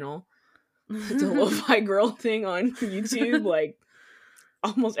lo-fi channel, the lo-fi girl thing on YouTube, like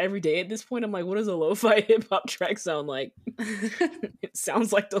almost every day at this point. I'm like, what does a lo-fi hip hop track sound like? It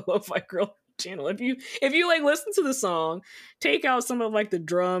sounds like the lo-fi girl channel. If you like listen to the song, take out some of like the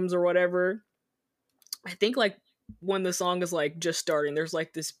drums or whatever. I think like when the song is like just starting, there's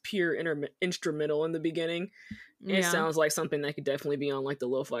like this pure instrumental in the beginning. It Yeah. sounds like something that could definitely be on like the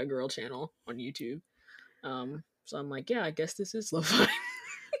lo-fi girl channel on YouTube. So I'm like, yeah, I guess this is lo-fi.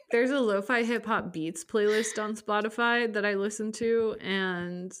 There's a lo-fi hip hop beats playlist on Spotify that I listen to,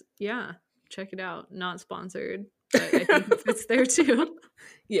 and yeah, check it out. Not sponsored, but I think it fits there too.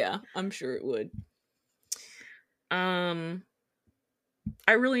 Yeah, I'm sure it would. I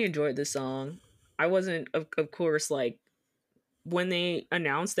really enjoyed this song. I wasn't, of course, like when they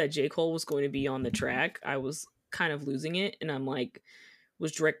announced that J. Cole was going to be on the track, I was kind of losing it, and I'm like,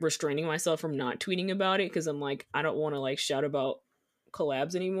 was direct restraining myself from not tweeting about it because I'm like, I don't want to like shout about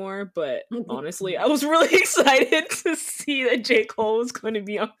collabs anymore. But honestly, I was really excited to see that J. Cole was going to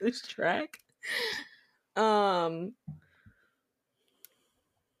be on this track.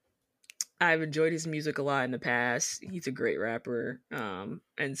 I've enjoyed his music a lot in the past. He's a great rapper. And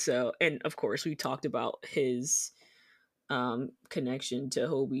of course we talked about his connection to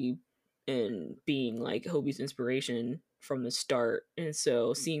Hobie and being like Hobie's inspiration from the start. And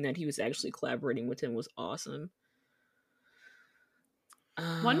so seeing that he was actually collaborating with him was awesome.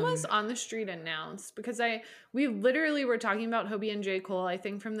 When was On the Street announced? Because we literally were talking about Hobie and J. Cole, I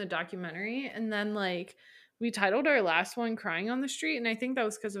think, from the documentary, and then like we titled our last one Crying on the Street, and I think that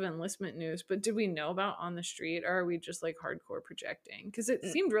was because of enlistment news. But did we know about On the Street, or are we just like hardcore projecting? Because it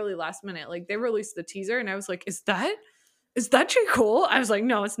seemed really last minute. Like they released the teaser and I was like, is that J. Cole? I was like,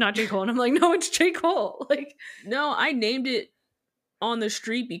 no, it's not J. Cole. And I'm like, no, it's J. Cole. Like, no, I named it On the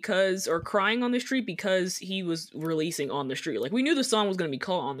Street Crying on the Street because he was releasing On the Street. Like we knew the song was going to be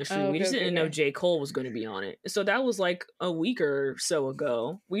called On the Street. We just didn't know J. Cole was going to be on it. So that was like a week or so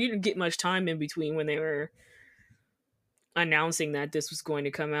ago. We didn't get much time in between when they were announcing that this was going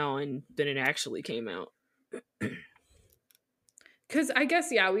to come out and then it actually came out. Because I guess,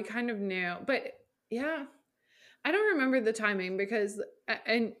 yeah, we kind of knew. But yeah, I don't remember the timing because,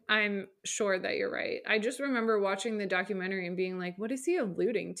 and I'm sure that you're right. I just remember watching the documentary and being like, what is he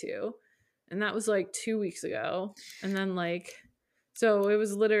alluding to? And that was like 2 weeks ago. And then like, so it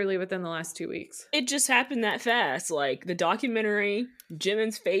was literally within the last 2 weeks. It just happened that fast. Like the documentary,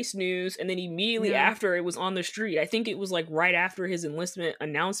 Jimin's face news, and then immediately after it was On the Street. I think it was like right after his enlistment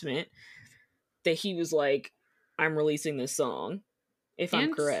announcement that he was like, I'm releasing this song, if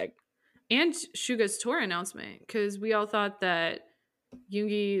I'm correct. And Suga's tour announcement, because we all thought that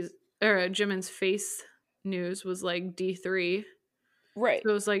Jimin's face news was like D3. Right. So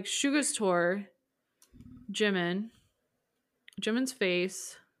it was like Suga's tour, Jimin's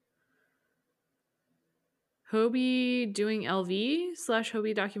face, Hobie doing LV /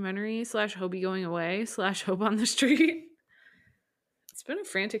 Hobie documentary / Hobie going away / Hope on the Street. It's been a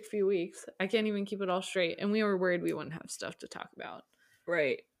frantic few weeks. I can't even keep it all straight. And we were worried we wouldn't have stuff to talk about.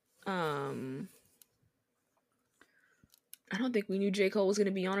 Right. I don't think we knew J. Cole was going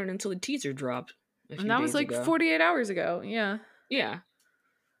to be on it until the teaser dropped. And that was like 48 hours ago. Yeah. Yeah.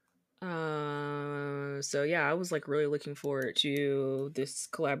 So yeah, I was like really looking forward to this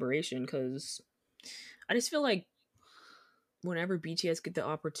collaboration because I just feel like whenever BTS get the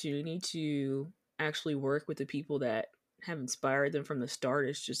opportunity to actually work with the people that have inspired them from the start,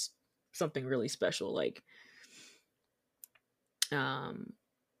 it's just something really special. Like,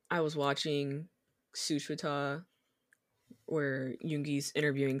 I was watching Suchwita, where Yoongi's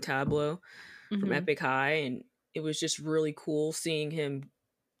interviewing Tableau from Epic High, and it was just really cool seeing him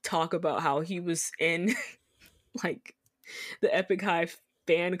talk about how he was in like the Epic High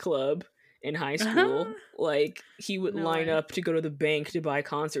fan club in high school. Like he would line up to go to the bank to buy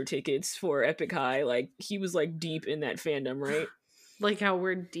concert tickets for Epic High. Like he was like deep in that fandom, right? Like how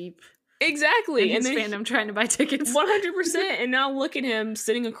we're deep. Exactly. And his fandom trying to buy tickets. 100%. And now look at him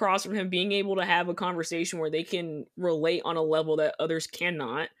sitting across from him, being able to have a conversation where they can relate on a level that others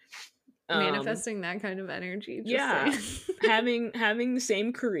cannot. Manifesting that kind of energy. Having the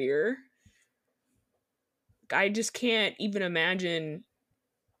same career. I just can't even imagine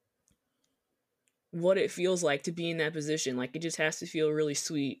what it feels like to be in that position. Like, it just has to feel really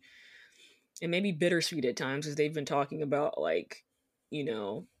sweet and maybe bittersweet at times, as they've been talking about, like, you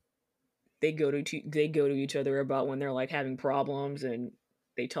know, they go to each other about when they're like having problems, and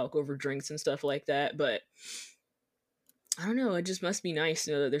they talk over drinks and stuff like that. But I don't know, it just must be nice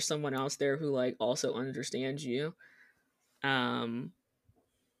to know that there's someone else there who like also understands you. Yeah,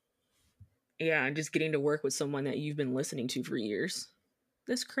 and just getting to work with someone that you've been listening to for years.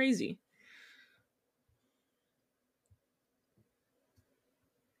 That's crazy.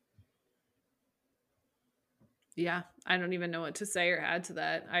 Yeah, I don't even know what to say or add to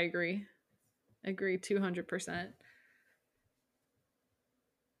that. I agree 200%.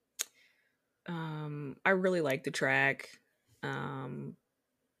 I really like the track.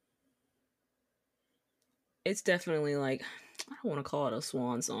 It's definitely like, I don't want to call it a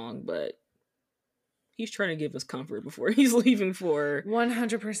swan song, but he's trying to give us comfort before he's leaving for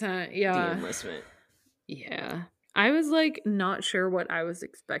 100%. Yeah, the enlistment. Yeah, I was like not sure what I was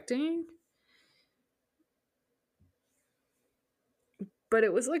expecting, but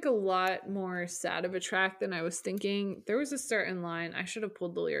it was like a lot more sad of a track than I was thinking. There was a certain line, I should have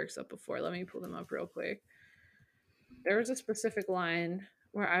pulled the lyrics up before. Let me pull them up real quick. There was a specific line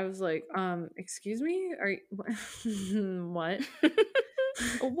where I was like, excuse me? Are you what?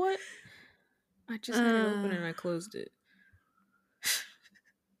 What? I just had it open and I closed it.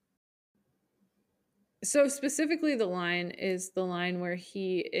 So specifically the line is the line where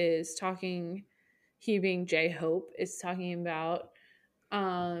he is talking, he being J-Hope, is talking about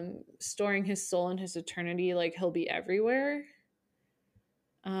storing his soul in his eternity, like he'll be everywhere.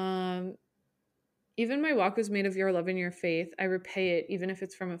 Even my walk was made of your love and your faith. I repay it, even if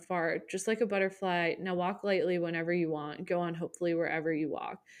it's from afar. Just like a butterfly, now walk lightly whenever you want. Go on, hopefully, wherever you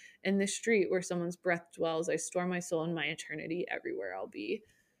walk. In the street where someone's breath dwells, I store my soul in my eternity, everywhere I'll be.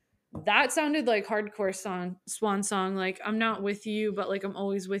 That sounded like hardcore swan song. Like, I'm not with you, but like I'm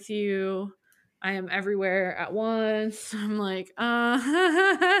always with you. I am everywhere at once. I'm like,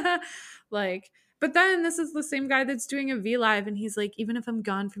 like, but then this is the same guy that's doing a V Live, and he's like, even if I'm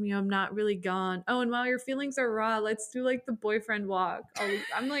gone from you, I'm not really gone. Oh, and while your feelings are raw, let's do like the boyfriend walk.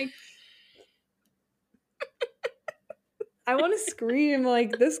 I'm like, I want to scream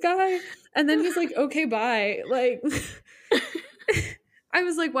like this guy. And then he's like, okay, bye. Like, I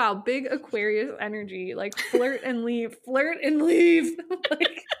was like, wow, big Aquarius energy. Like, flirt and leave. Like,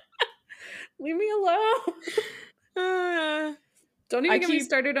 leave me alone. Don't even get me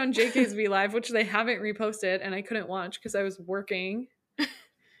started on JK's V Live, which they haven't reposted, and I couldn't watch because I was working.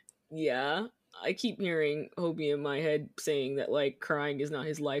 Yeah, I keep hearing Hobie in my head saying that like crying is not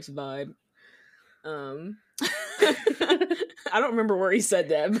his life's vibe. I don't remember where he said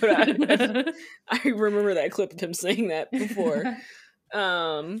that, but I remember that clip of him saying that before.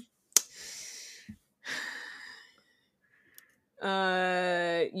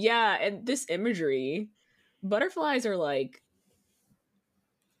 Yeah, and this imagery, butterflies are like,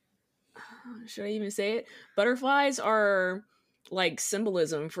 should I even say it? Butterflies are like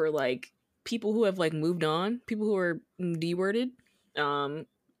symbolism for like people who have like moved on, people who are de-worded.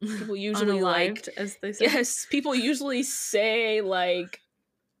 People usually Unalived, like, as they say. Yes, people usually say like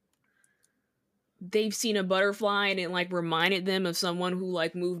they've seen a butterfly and it like reminded them of someone who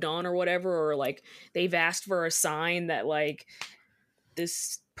like moved on or whatever, or like they've asked for a sign that like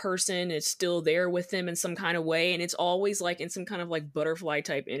this person is still there with them in some kind of way, and it's always like in some kind of like butterfly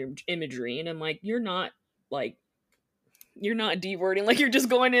type imagery, and I'm like, you're not de-wording, like you're just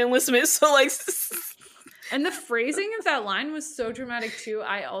going to enlistment. So like and the phrasing of that line was so dramatic too.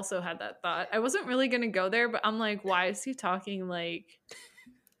 I also had that thought. I wasn't really gonna go there, but I'm like, why is he talking like,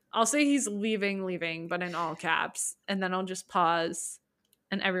 I'll say he's leaving, but in all caps, and then I'll just pause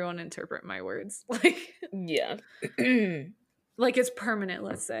and everyone interpret my words. Like, yeah. Like it's permanent,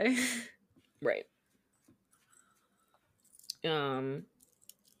 let's say. Right.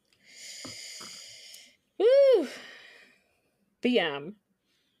 Woo. But yeah,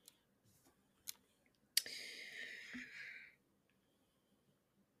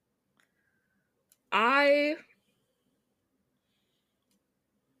 I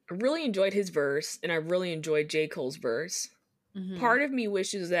really enjoyed his verse, and I really enjoyed J. Cole's verse. Mm-hmm. Part of me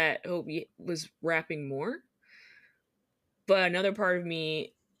wishes that Hobie was rapping more, but another part of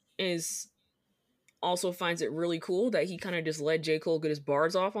me is also finds it really cool that he kind of just let J. Cole get his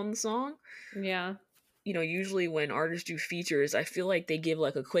bars off on the song. Yeah. You know, usually when artists do features, I feel like they give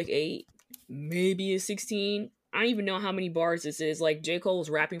like a quick 8, maybe a 16. I don't even know how many bars this is. Like J. Cole was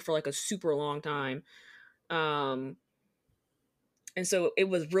rapping for like a super long time. Um and so it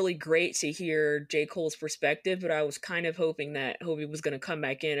was really great to hear J. Cole's perspective, but I was kind of hoping that Hobie was gonna come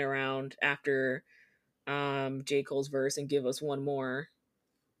back in around after J. Cole's verse and give us one more.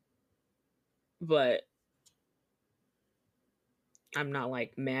 But I'm not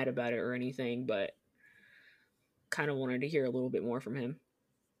like mad about it or anything, but kind of wanted to hear a little bit more from him.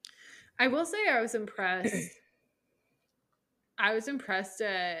 I will say I was impressed. I was impressed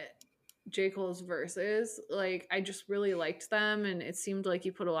at J. Cole's verses. Like, I just really liked them, and it seemed like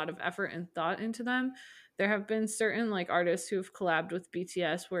he put a lot of effort and thought into them. There have been certain like artists who've collabed with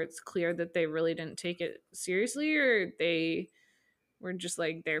BTS where it's clear that they really didn't take it seriously, or they were just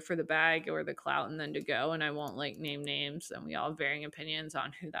like there for the bag or the clout and then to go. And I won't like name names, and we all have varying opinions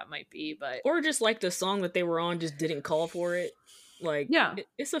on who that might be. But Or just like the song that they were on just didn't call for it. Like yeah,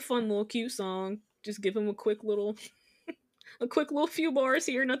 it's a fun little cute song. Just give him a quick little few bars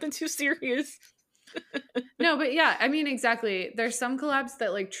here, nothing too serious. no, but yeah, I mean, exactly. There's some collabs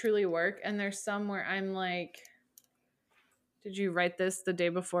that like truly work, and there's some where I'm like, did you write this the day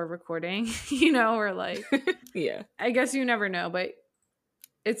before recording? Or like, Yeah. I guess you never know, but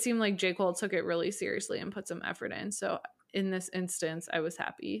it seemed like J. Cole took it really seriously and put some effort in. So in this instance, I was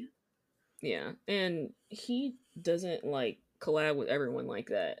happy. Yeah. And he doesn't like collab with everyone like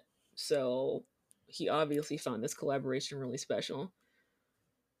that. So he obviously found this collaboration really special.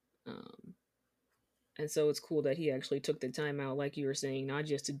 Um and so it's cool that he actually took the time out, like you were saying, not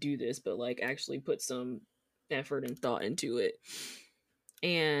just to do this, but like actually put some effort and thought into it.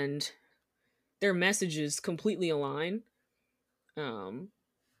 And their messages completely align. Um,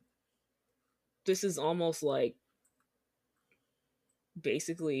 this is almost like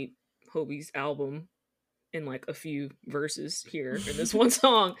basically Hobie's album in like a few verses here in this one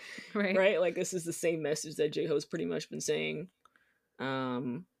song, Right. right? Like this is the same message that J Ho's pretty much been saying.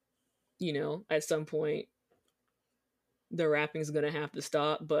 Um, at some point the rapping's gonna have to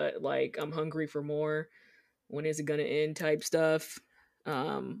stop, but like I'm hungry for more. When is it gonna end? Type stuff.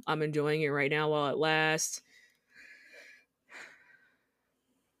 I'm enjoying it right now while it lasts.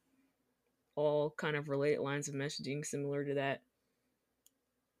 All kind of related lines of messaging similar to that.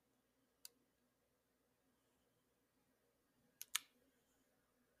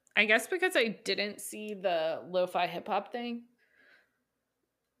 I guess because I didn't see the lo-fi hip hop thing,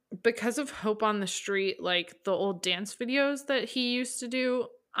 because of Hope on the Street, like the old dance videos that he used to do,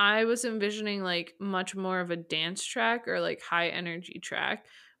 I was envisioning like much more of a dance track or like high energy track,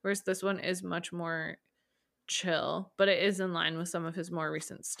 whereas this one is much more chill, but it is in line with some of his more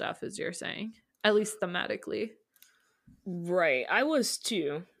recent stuff, as you're saying, at least thematically. Right. I was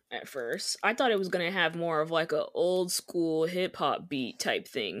too at first. I thought it was going to have more of like a old school hip hop beat type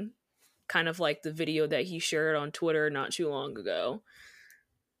thing, kind of like the video that he shared on Twitter not too long ago.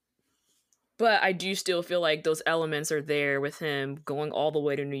 But I do still feel like those elements are there with him going all the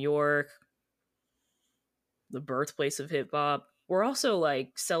way to New York, the birthplace of hip hop. We're also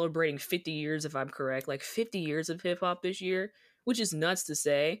like celebrating 50 years, if I'm correct, like 50 years of hip hop this year, which is nuts to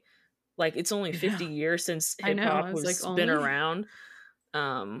say. Like it's only Yeah, 50 years since I hip know. hop I was like, was been only around.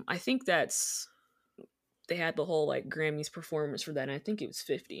 I think that's they had the whole like Grammys performance for that, and I think it was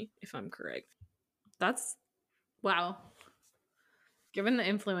 50, if I'm correct. that's wow. Given the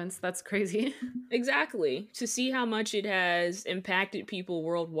influence, that's crazy. Exactly. To see how much it has impacted people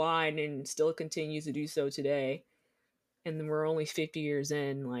worldwide and still continues to do so today. And then we're only 50 years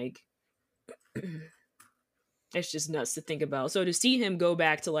in, like it's just nuts to think about. So to see him go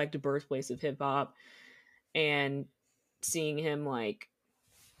back to like the birthplace of hip hop and seeing him like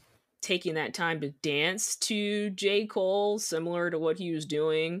taking that time to dance to J. Cole, similar to what he was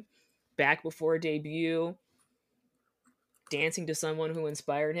doing back before debut, dancing to someone who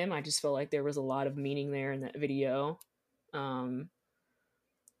inspired him. I just felt like there was a lot of meaning there in that video. Um,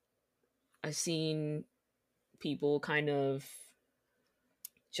 I've seen people kind of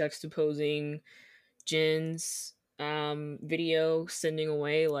juxtaposing Jin's video, sending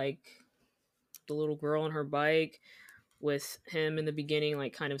away like the little girl on her bike with him in the beginning,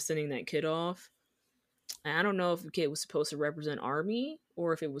 like kind of sending that kid off. And I don't know if the kid was supposed to represent Army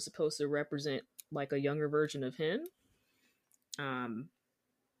or if it was supposed to represent like a younger version of him. Um,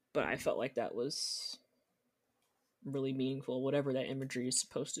 but I felt like that was really meaningful, whatever that imagery is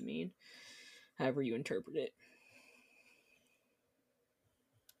supposed to mean, however you interpret it.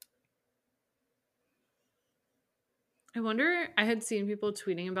 I wonder, I had seen people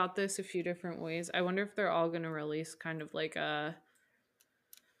tweeting about this a few different ways. I wonder if they're all going to release kind of like a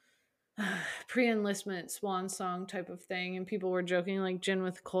pre-enlistment swan song type of thing, and people were joking like Jin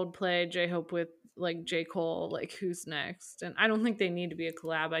with Coldplay, J-Hope with like J. Cole, like who's next? And I don't think they need to be a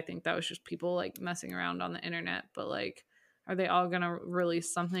collab. I think that was just people like messing around on the internet, but like, are they all going to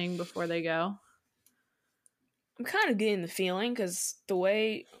release something before they go? I'm kind of getting the feeling, because the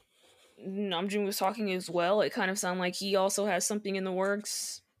way Namjoon was talking as well, it kind of sounded like he also has something in the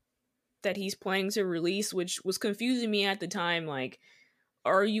works that he's planning to release, which was confusing me at the time. Like,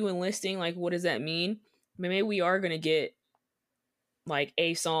 are you enlisting? Like, what does that mean? Maybe we are going to get like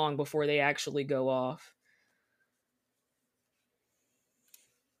a song before they actually go off.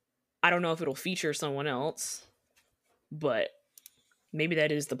 I don't know if it'll feature someone else, but maybe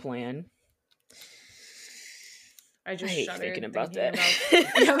that is the plan. I just hate shuddered thinking about that.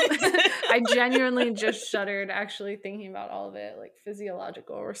 I genuinely just shuddered actually thinking about all of it, like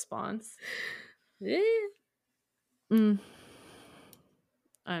physiological response. Yeah. I'm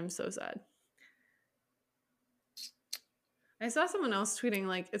so sad. I saw someone else tweeting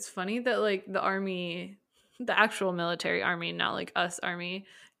like, it's funny that like the army, the actual military army, not like us army,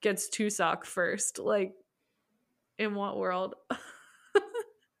 gets Tucson first. Like, in what world?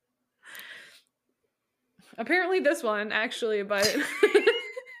 Apparently this one, actually, but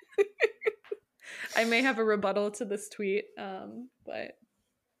I may have a rebuttal to this tweet. But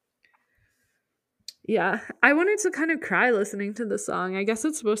yeah, I wanted to kind of cry listening to the song. I guess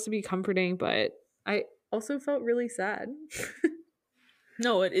it's supposed to be comforting, but I also felt really sad.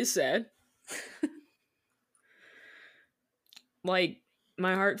 No, it is sad. Like,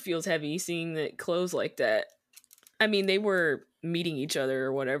 my heart feels heavy seeing that close like that. I mean, they were meeting each other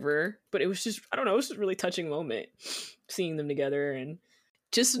or whatever, but it was just, I don't know, it was just a really touching moment seeing them together and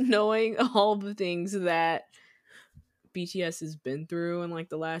just knowing all the things that BTS has been through in like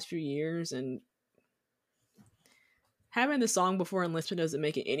the last few years, and having the song before enlistment doesn't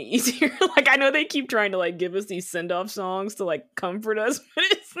make it any easier. Like, I know they keep trying to like give us these send-off songs to like comfort us, but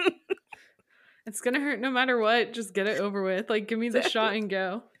it's gonna hurt no matter what. Just get it over with. Like, give me the shot and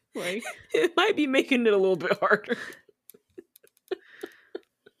go. Like, it might be making it a little bit harder.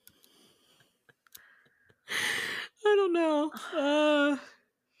 I don't know.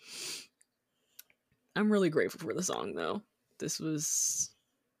 I'm really grateful for the song though. This was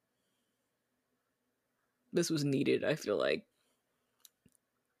needed, I feel like,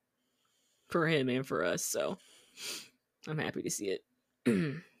 for him and for us, so I'm happy to see it.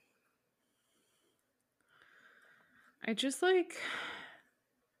 I just like,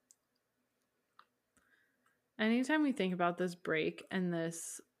 anytime we think about this break, and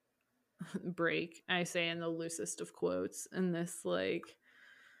this break, I say in the loosest of quotes, and this like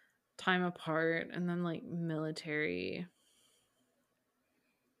time apart, and then like military.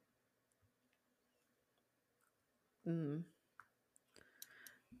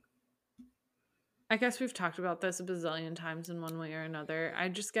 I guess we've talked about this a bazillion times in one way or another. I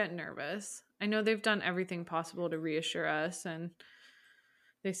just get nervous. I know they've done everything possible to reassure us, and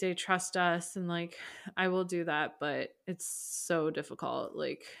they say trust us, and like, I will do that, but it's so difficult.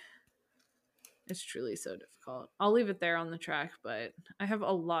 Like, it's truly so difficult. I'll leave it there on the track, but I have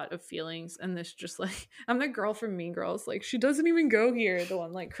a lot of feelings, and this just like, I'm the girl from Mean Girls. Like, she doesn't even go here, the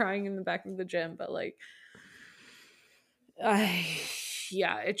one like crying in the back of the gym, but like,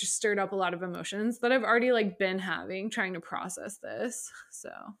 yeah, it just stirred up a lot of emotions that I've already like been having trying to process this.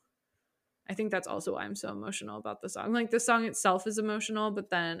 So I think that's also why I'm so emotional about the song. Like, the song itself is emotional, but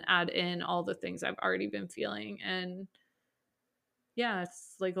then add in all the things I've already been feeling, and yeah,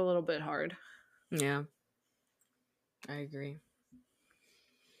 it's like a little bit hard. Yeah, I agree.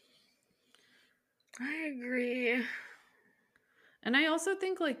 And I also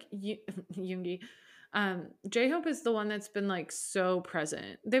think like Yoongi, J-Hope is the one that's been like so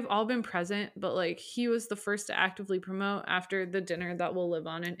present. They've all been present, but like, he was the first to actively promote after the dinner that will live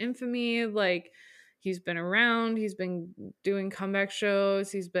on in infamy. Like, he's been around, he's been doing comeback shows,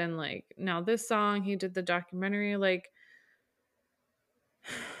 he's been like, now this song, he did the documentary. Like,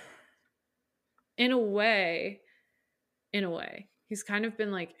 in a way, he's kind of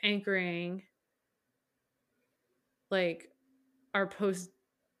been like anchoring like our post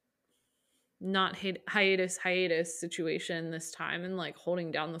not hiatus situation this time, and like holding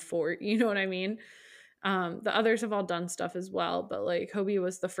down the fort, you know what I mean? The others have all done stuff as well, but like, Hobie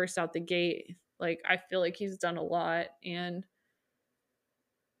was the first out the gate. Like, I feel like he's done a lot, and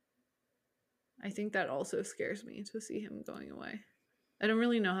I think that also scares me to see him going away. I don't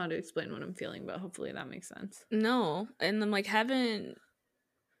really know how to explain what I'm feeling, but hopefully that makes sense. No, and then like haven't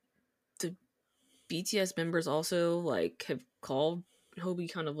the BTS members also like have called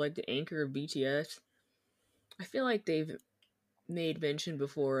Hobie kind of like the anchor of BTS? I feel like they've made mention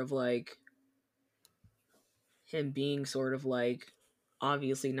before of like him being sort of like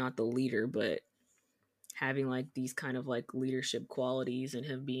obviously not the leader, but having like these kind of like leadership qualities and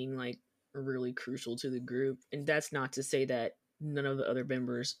him being like really crucial to the group. And that's not to say that none of the other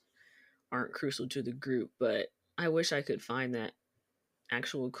members aren't crucial to the group, but I wish I could find that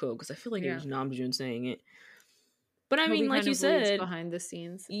actual quote because I feel like it was Namjoon saying it. But I mean, Hobie like kind you of leads said, behind the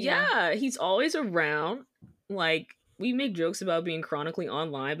scenes. yeah, he's always around. Like we make jokes about being chronically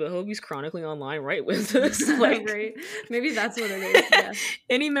online, but Hobie's chronically online right with us. Like, right? Maybe that's what it is. Yeah.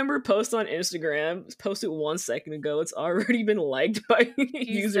 Any member post on Instagram, posted 1 second ago, it's already been liked by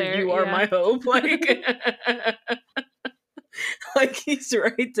user there, You Are My Hope. Like, like he's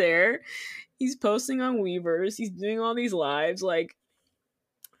right there. He's posting on Weverse. He's doing all these lives. Like,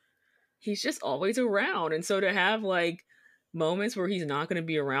 he's just always around. And so to have like moments where he's not going to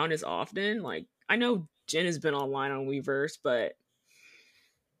be around as often, like I know Jin has been online on Weverse, but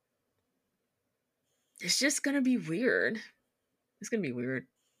it's just going to be weird. It's going to be weird.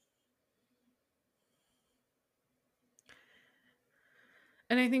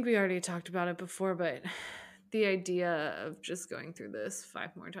 And I think we already talked about it before, but the idea of just going through this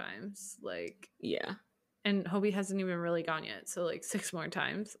 5 more times, like, yeah. And Hobie hasn't even really gone yet, so like 6 more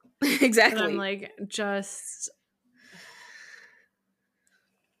times. Exactly. And I'm like, just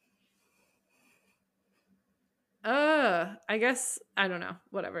I guess I don't know.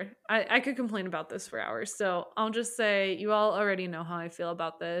 Whatever. I could complain about this for hours. So I'll just say you all already know how I feel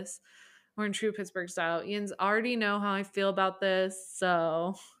about this. We're in true Pittsburgh style. Ian's already know how I feel about this,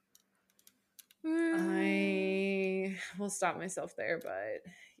 so I will stop myself there. But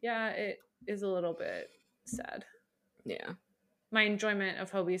yeah, it is a little bit sad. Yeah. My enjoyment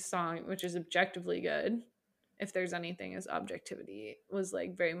of Hobie's song, which is objectively good, if there's anything as objectivity, was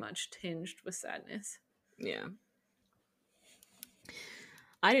like very much tinged with sadness. Yeah.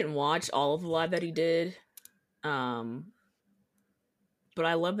 I didn't watch all of the live that he did. But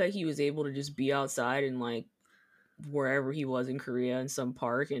I love that he was able to just be outside and like wherever he was in Korea in some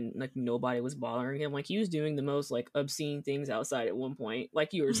park and like nobody was bothering him. Like he was doing the most like obscene things outside at one point,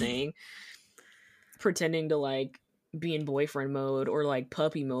 like you were saying, pretending to like be in boyfriend mode or like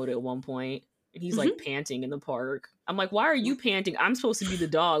puppy mode at one point. And he's like panting in the park. I'm like, why are you panting? I'm supposed to be the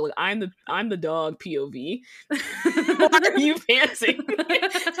dog. Like I'm the dog POV. Why are you panting?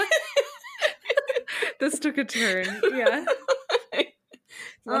 This took a turn. Yeah.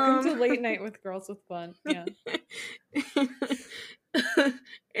 Welcome to Late Night with Girls with Fun. Yeah.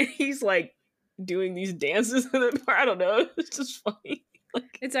 And he's like doing these dances in the park. I don't know. It's just funny.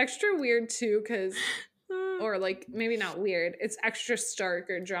 Like, it's extra weird too, because or like maybe not weird. It's extra stark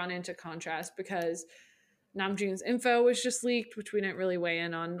or drawn into contrast because Namjoon's info was just leaked, which we didn't really weigh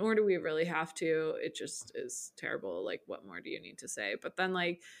in on, nor do we really have to. It just is terrible. Like, what more do you need to say? But then,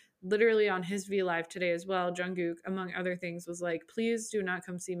 like, literally on his V Live today as well, Jungkook, among other things, was like, please do not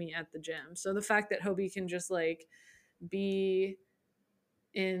come see me at the gym. So the fact that Hobie can just, like, be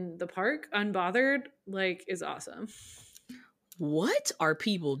in the park unbothered, like, is awesome. What are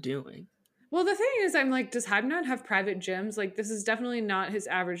people doing? Well, the thing is, I'm like, does Hype not have private gyms? Like, this is definitely not his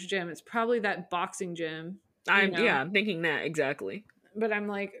average gym. It's probably that boxing gym. I'm thinking that exactly. But I'm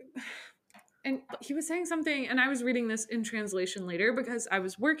like, and he was saying something, and I was reading this in translation later because I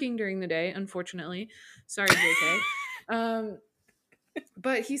was working during the day, unfortunately. Sorry, JK.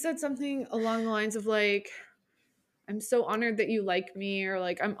 But he said something along the lines of like, I'm so honored that you like me, or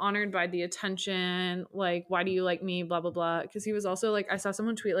like, I'm honored by the attention. Like, why do you like me? Blah, blah, blah. Because he was also like, I saw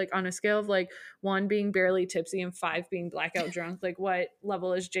someone tweet like on a scale of like 1 being barely tipsy and 5 being blackout drunk, like what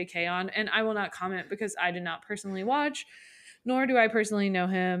level is JK on? And I will not comment because I did not personally watch, nor do I personally know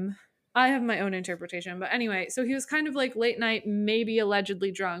him. I have my own interpretation. But anyway, so he was kind of like late night, maybe allegedly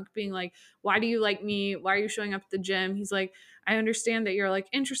drunk, being like, why do you like me? Why are you showing up at the gym? He's like, I understand that you're like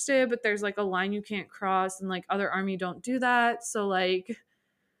interested, but there's like a line you can't cross, and like other army don't do that. So like,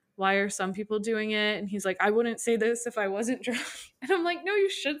 why are some people doing it? And he's like, I wouldn't say this if I wasn't drunk. And I'm like, no, you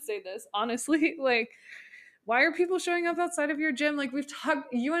should say this, honestly. Like, why are people showing up outside of your gym? Like,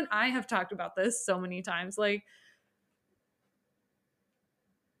 you and I have talked about this so many times. Like,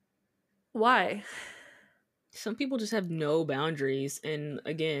 why? Some people just have no boundaries, and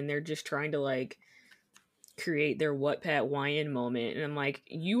again, they're just trying to like create their Wattpad YN moment, and I'm like,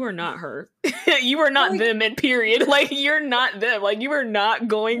 you are not her. You are not them, and period. Like, you're not them. Like, you are not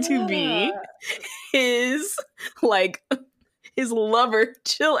going to be his like his lover,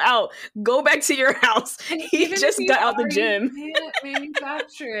 chill out, go back to your house. And He even if just you got out the are, gym. you can't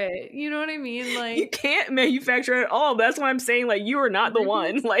manufacture it. You know what I mean? You Like, can't manufacture it at all. That's why I'm saying, like, you are not the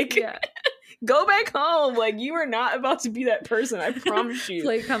one. Like, yeah. go back home. Like, you are not about to be that person. I promise you.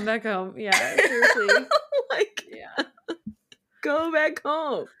 Flake, come back home. Yeah, seriously. Like, Yeah. go back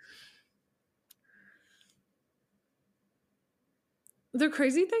home. The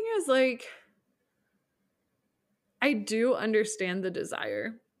crazy thing is, like, I do understand the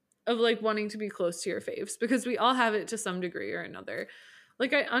desire of like wanting to be close to your faves because we all have it to some degree or another.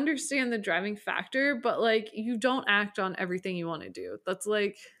 Like, I understand the driving factor, but like, you don't act on everything you want to do. That's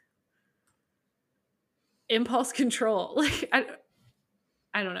like impulse control. Like,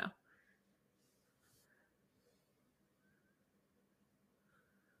 I don't know.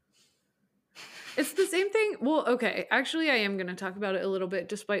 It's the same thing. Well, okay. Actually, I am going to talk about it a little bit,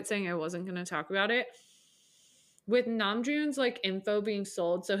 despite saying I wasn't going to talk about it. With Namjoon's like info being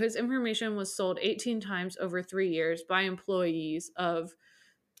sold, so his information was sold 18 times over 3 years by employees of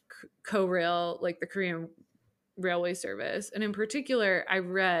Korail, like the Korean railway service. And in particular, I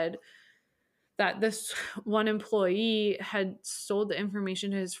read that this one employee had sold the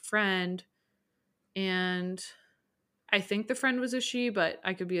information to his friend, and I think the friend was a she, but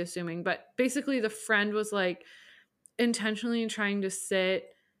I could be assuming. But basically, the friend was like intentionally trying to sit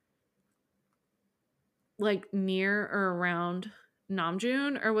like near or around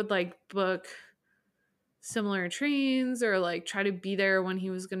Namjoon, or would like book similar trains or like try to be there when he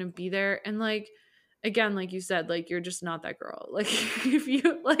was going to be there. And like, again, like you said, like, you're just not that girl. Like, if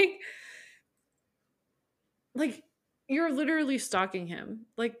you like you're literally stalking him.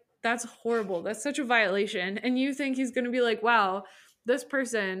 Like, that's horrible. That's such a violation. And you think he's going to be like, wow, this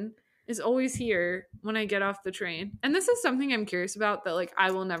person is always here when I get off the train. And this is something I'm curious about that like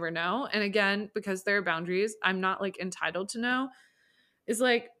I will never know. And again, because there are boundaries, I'm not like entitled to know. Is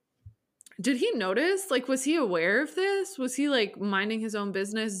like, did he notice? Like, was he aware of this? Was he like minding his own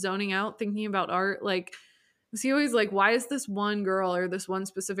business, zoning out, thinking about art? Like, was he always like, why is this one girl or this one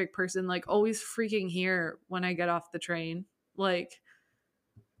specific person like always freaking here when I get off the train? Like,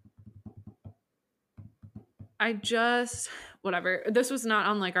 I just, whatever. This was not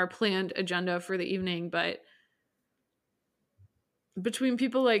on like our planned agenda for the evening, but between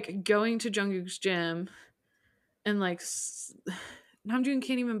people like going to Jungkook's gym and like Namjoon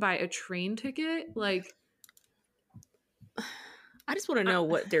can't even buy a train ticket, like, I just want to know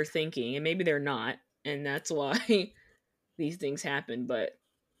what they're thinking, and maybe they're not, and that's why these things happen. But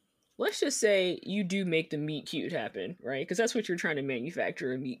let's just say you do make the meet cute happen, right? Because that's what you're trying to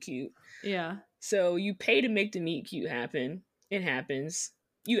manufacture, a meet cute. yeah. So you pay to make the meet cute happen. It happens.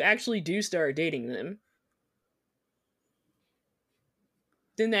 You actually do start dating them.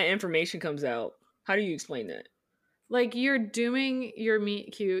 Then that information comes out. How do you explain that? Like, you're dooming your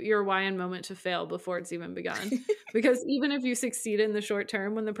meet cute, your YN moment to fail before it's even begun. Because even if you succeed in the short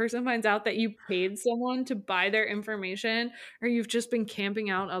term, when the person finds out that you paid someone to buy their information, or you've just been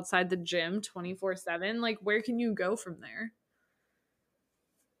camping out outside the gym 24/7, like, where can you go from there?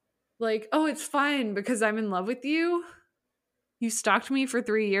 Like, oh, it's fine because I'm in love with you. You stalked me for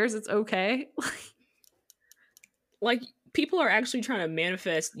 3 years. It's okay. Like, people are actually trying to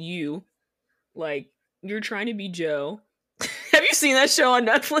manifest you. Like, you're trying to be Joe. Have you seen that show on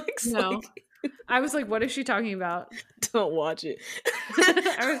Netflix? No. Like, I was like, what is she talking about? don't watch it.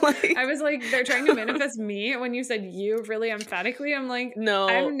 I was like, they're trying to manifest me. When you said you really emphatically, I'm like, no,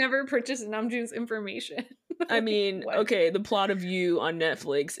 I've never purchased Namjoon's information. I mean, what? okay, the plot of You on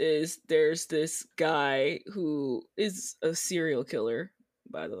Netflix is there's this guy who is a serial killer,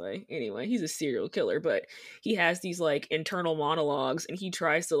 by the way. Anyway, he's a serial killer, but he has these like internal monologues, and he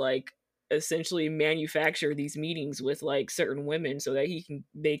tries to like essentially manufacture these meetings with like certain women so that he can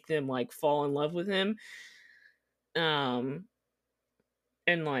make them like fall in love with him. Um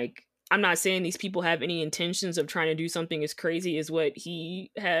and like, I'm not saying these people have any intentions of trying to do something as crazy as what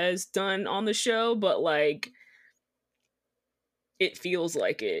he has done on the show, but like, it feels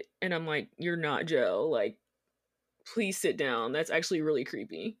like it. And I'm like, you're not Joe. Like, please sit down. That's actually really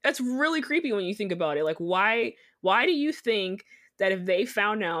creepy. That's really creepy when you think about it. Like, why do you think that if they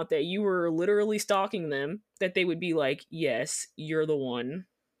found out that you were literally stalking them, that they would be like, yes, you're the one?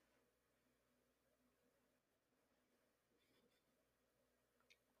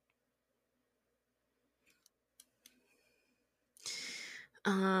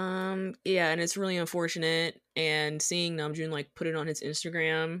 Yeah, and it's really unfortunate. And seeing Namjoon like put it on his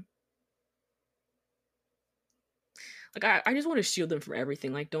Instagram, Like, I just want to shield them from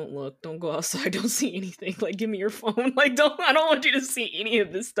everything. Like, don't look, don't go outside, don't see anything. Like, give me your phone. Like, I don't want you to see any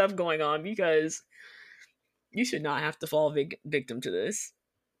of this stuff going on because you should not have to fall victim to this.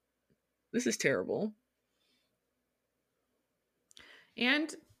 This is terrible.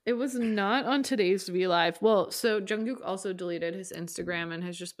 And it was not on today's V Live. Well, so Jungkook also deleted his Instagram and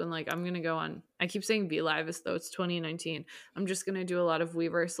has just been like, I'm going to go on. I keep saying V Live as though it's 2019. I'm just going to do a lot of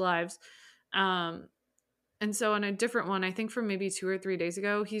Weverse lives. And so on a different one, I think from maybe 2 or 3 days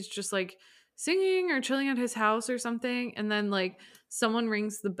ago, he's just like singing or chilling at his house or something. And then like someone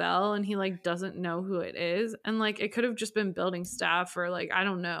rings the bell and he like doesn't know who it is. And like it could have just been building staff or like, I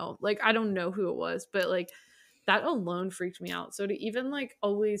don't know. Like, I don't know who it was, but like that alone freaked me out. So to even like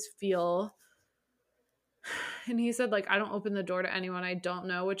always feel, and he said like, I don't open the door to anyone I don't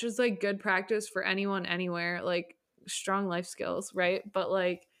know, which is like good practice for anyone anywhere, like strong life skills, right? But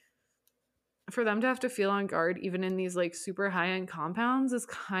like for them to have to feel on guard even in these like super high-end compounds is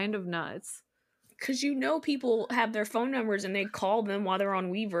kind of nuts. Because people have their phone numbers and they call them while they're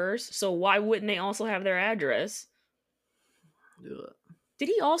on Weverse, so why wouldn't they also have their address? Ugh. Did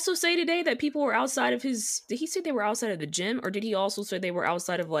he also say today that people were outside of his... Did he say they were outside of the gym, or did he also say they were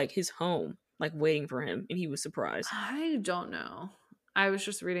outside of, like, his home, like, waiting for him, and he was surprised? I don't know. I was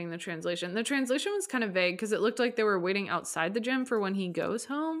just reading the translation. The translation was kind of vague because it looked like they were waiting outside the gym for when he goes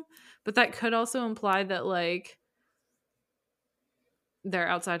home, but that could also imply that, like, they're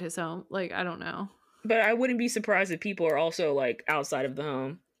outside his home. Like, I don't know. But I wouldn't be surprised if people are also, like, outside of the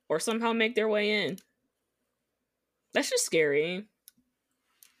home, or somehow make their way in. That's just scary.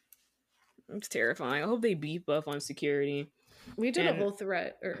 It's terrifying. I hope they beef up on security. We did a whole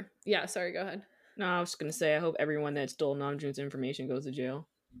thread. Yeah, sorry, go ahead. No, I was going to say, I hope everyone that stole Namjoon's information goes to jail.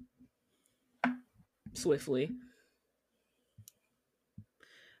 Swiftly.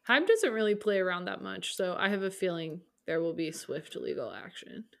 Hybe doesn't really play around that much, so I have a feeling there will be swift legal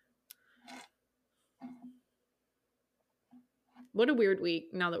action. What a weird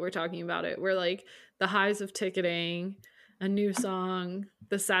week now that we're talking about it. We're like the highs of ticketing, a new song,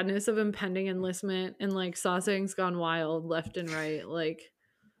 the sadness of impending enlistment, and like Sasang's gone wild left and right. Like,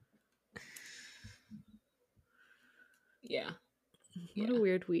 yeah. What a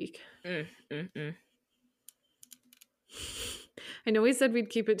weird week. I know we said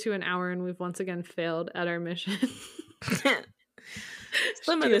we'd keep it to an hour and we've once again failed at our mission.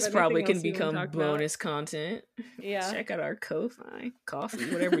 Some of this probably can become bonus content. Yeah. Check out our Ko-Fi, coffee,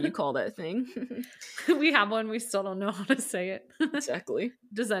 whatever you call that thing. We have one. We still don't know how to say it. Exactly.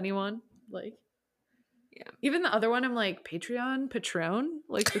 Does anyone? Like, yeah. Even the other one, I'm like, Patreon? Patron?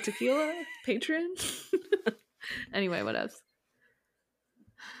 Like the tequila? Patron? Anyway, what else?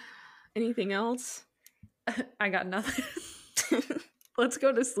 Anything else? I got nothing. Let's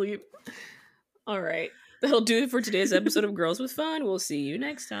go to sleep. All right. That'll do it for today's episode of Girls with Fun. We'll see you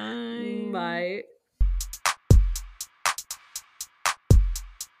next time. Bye.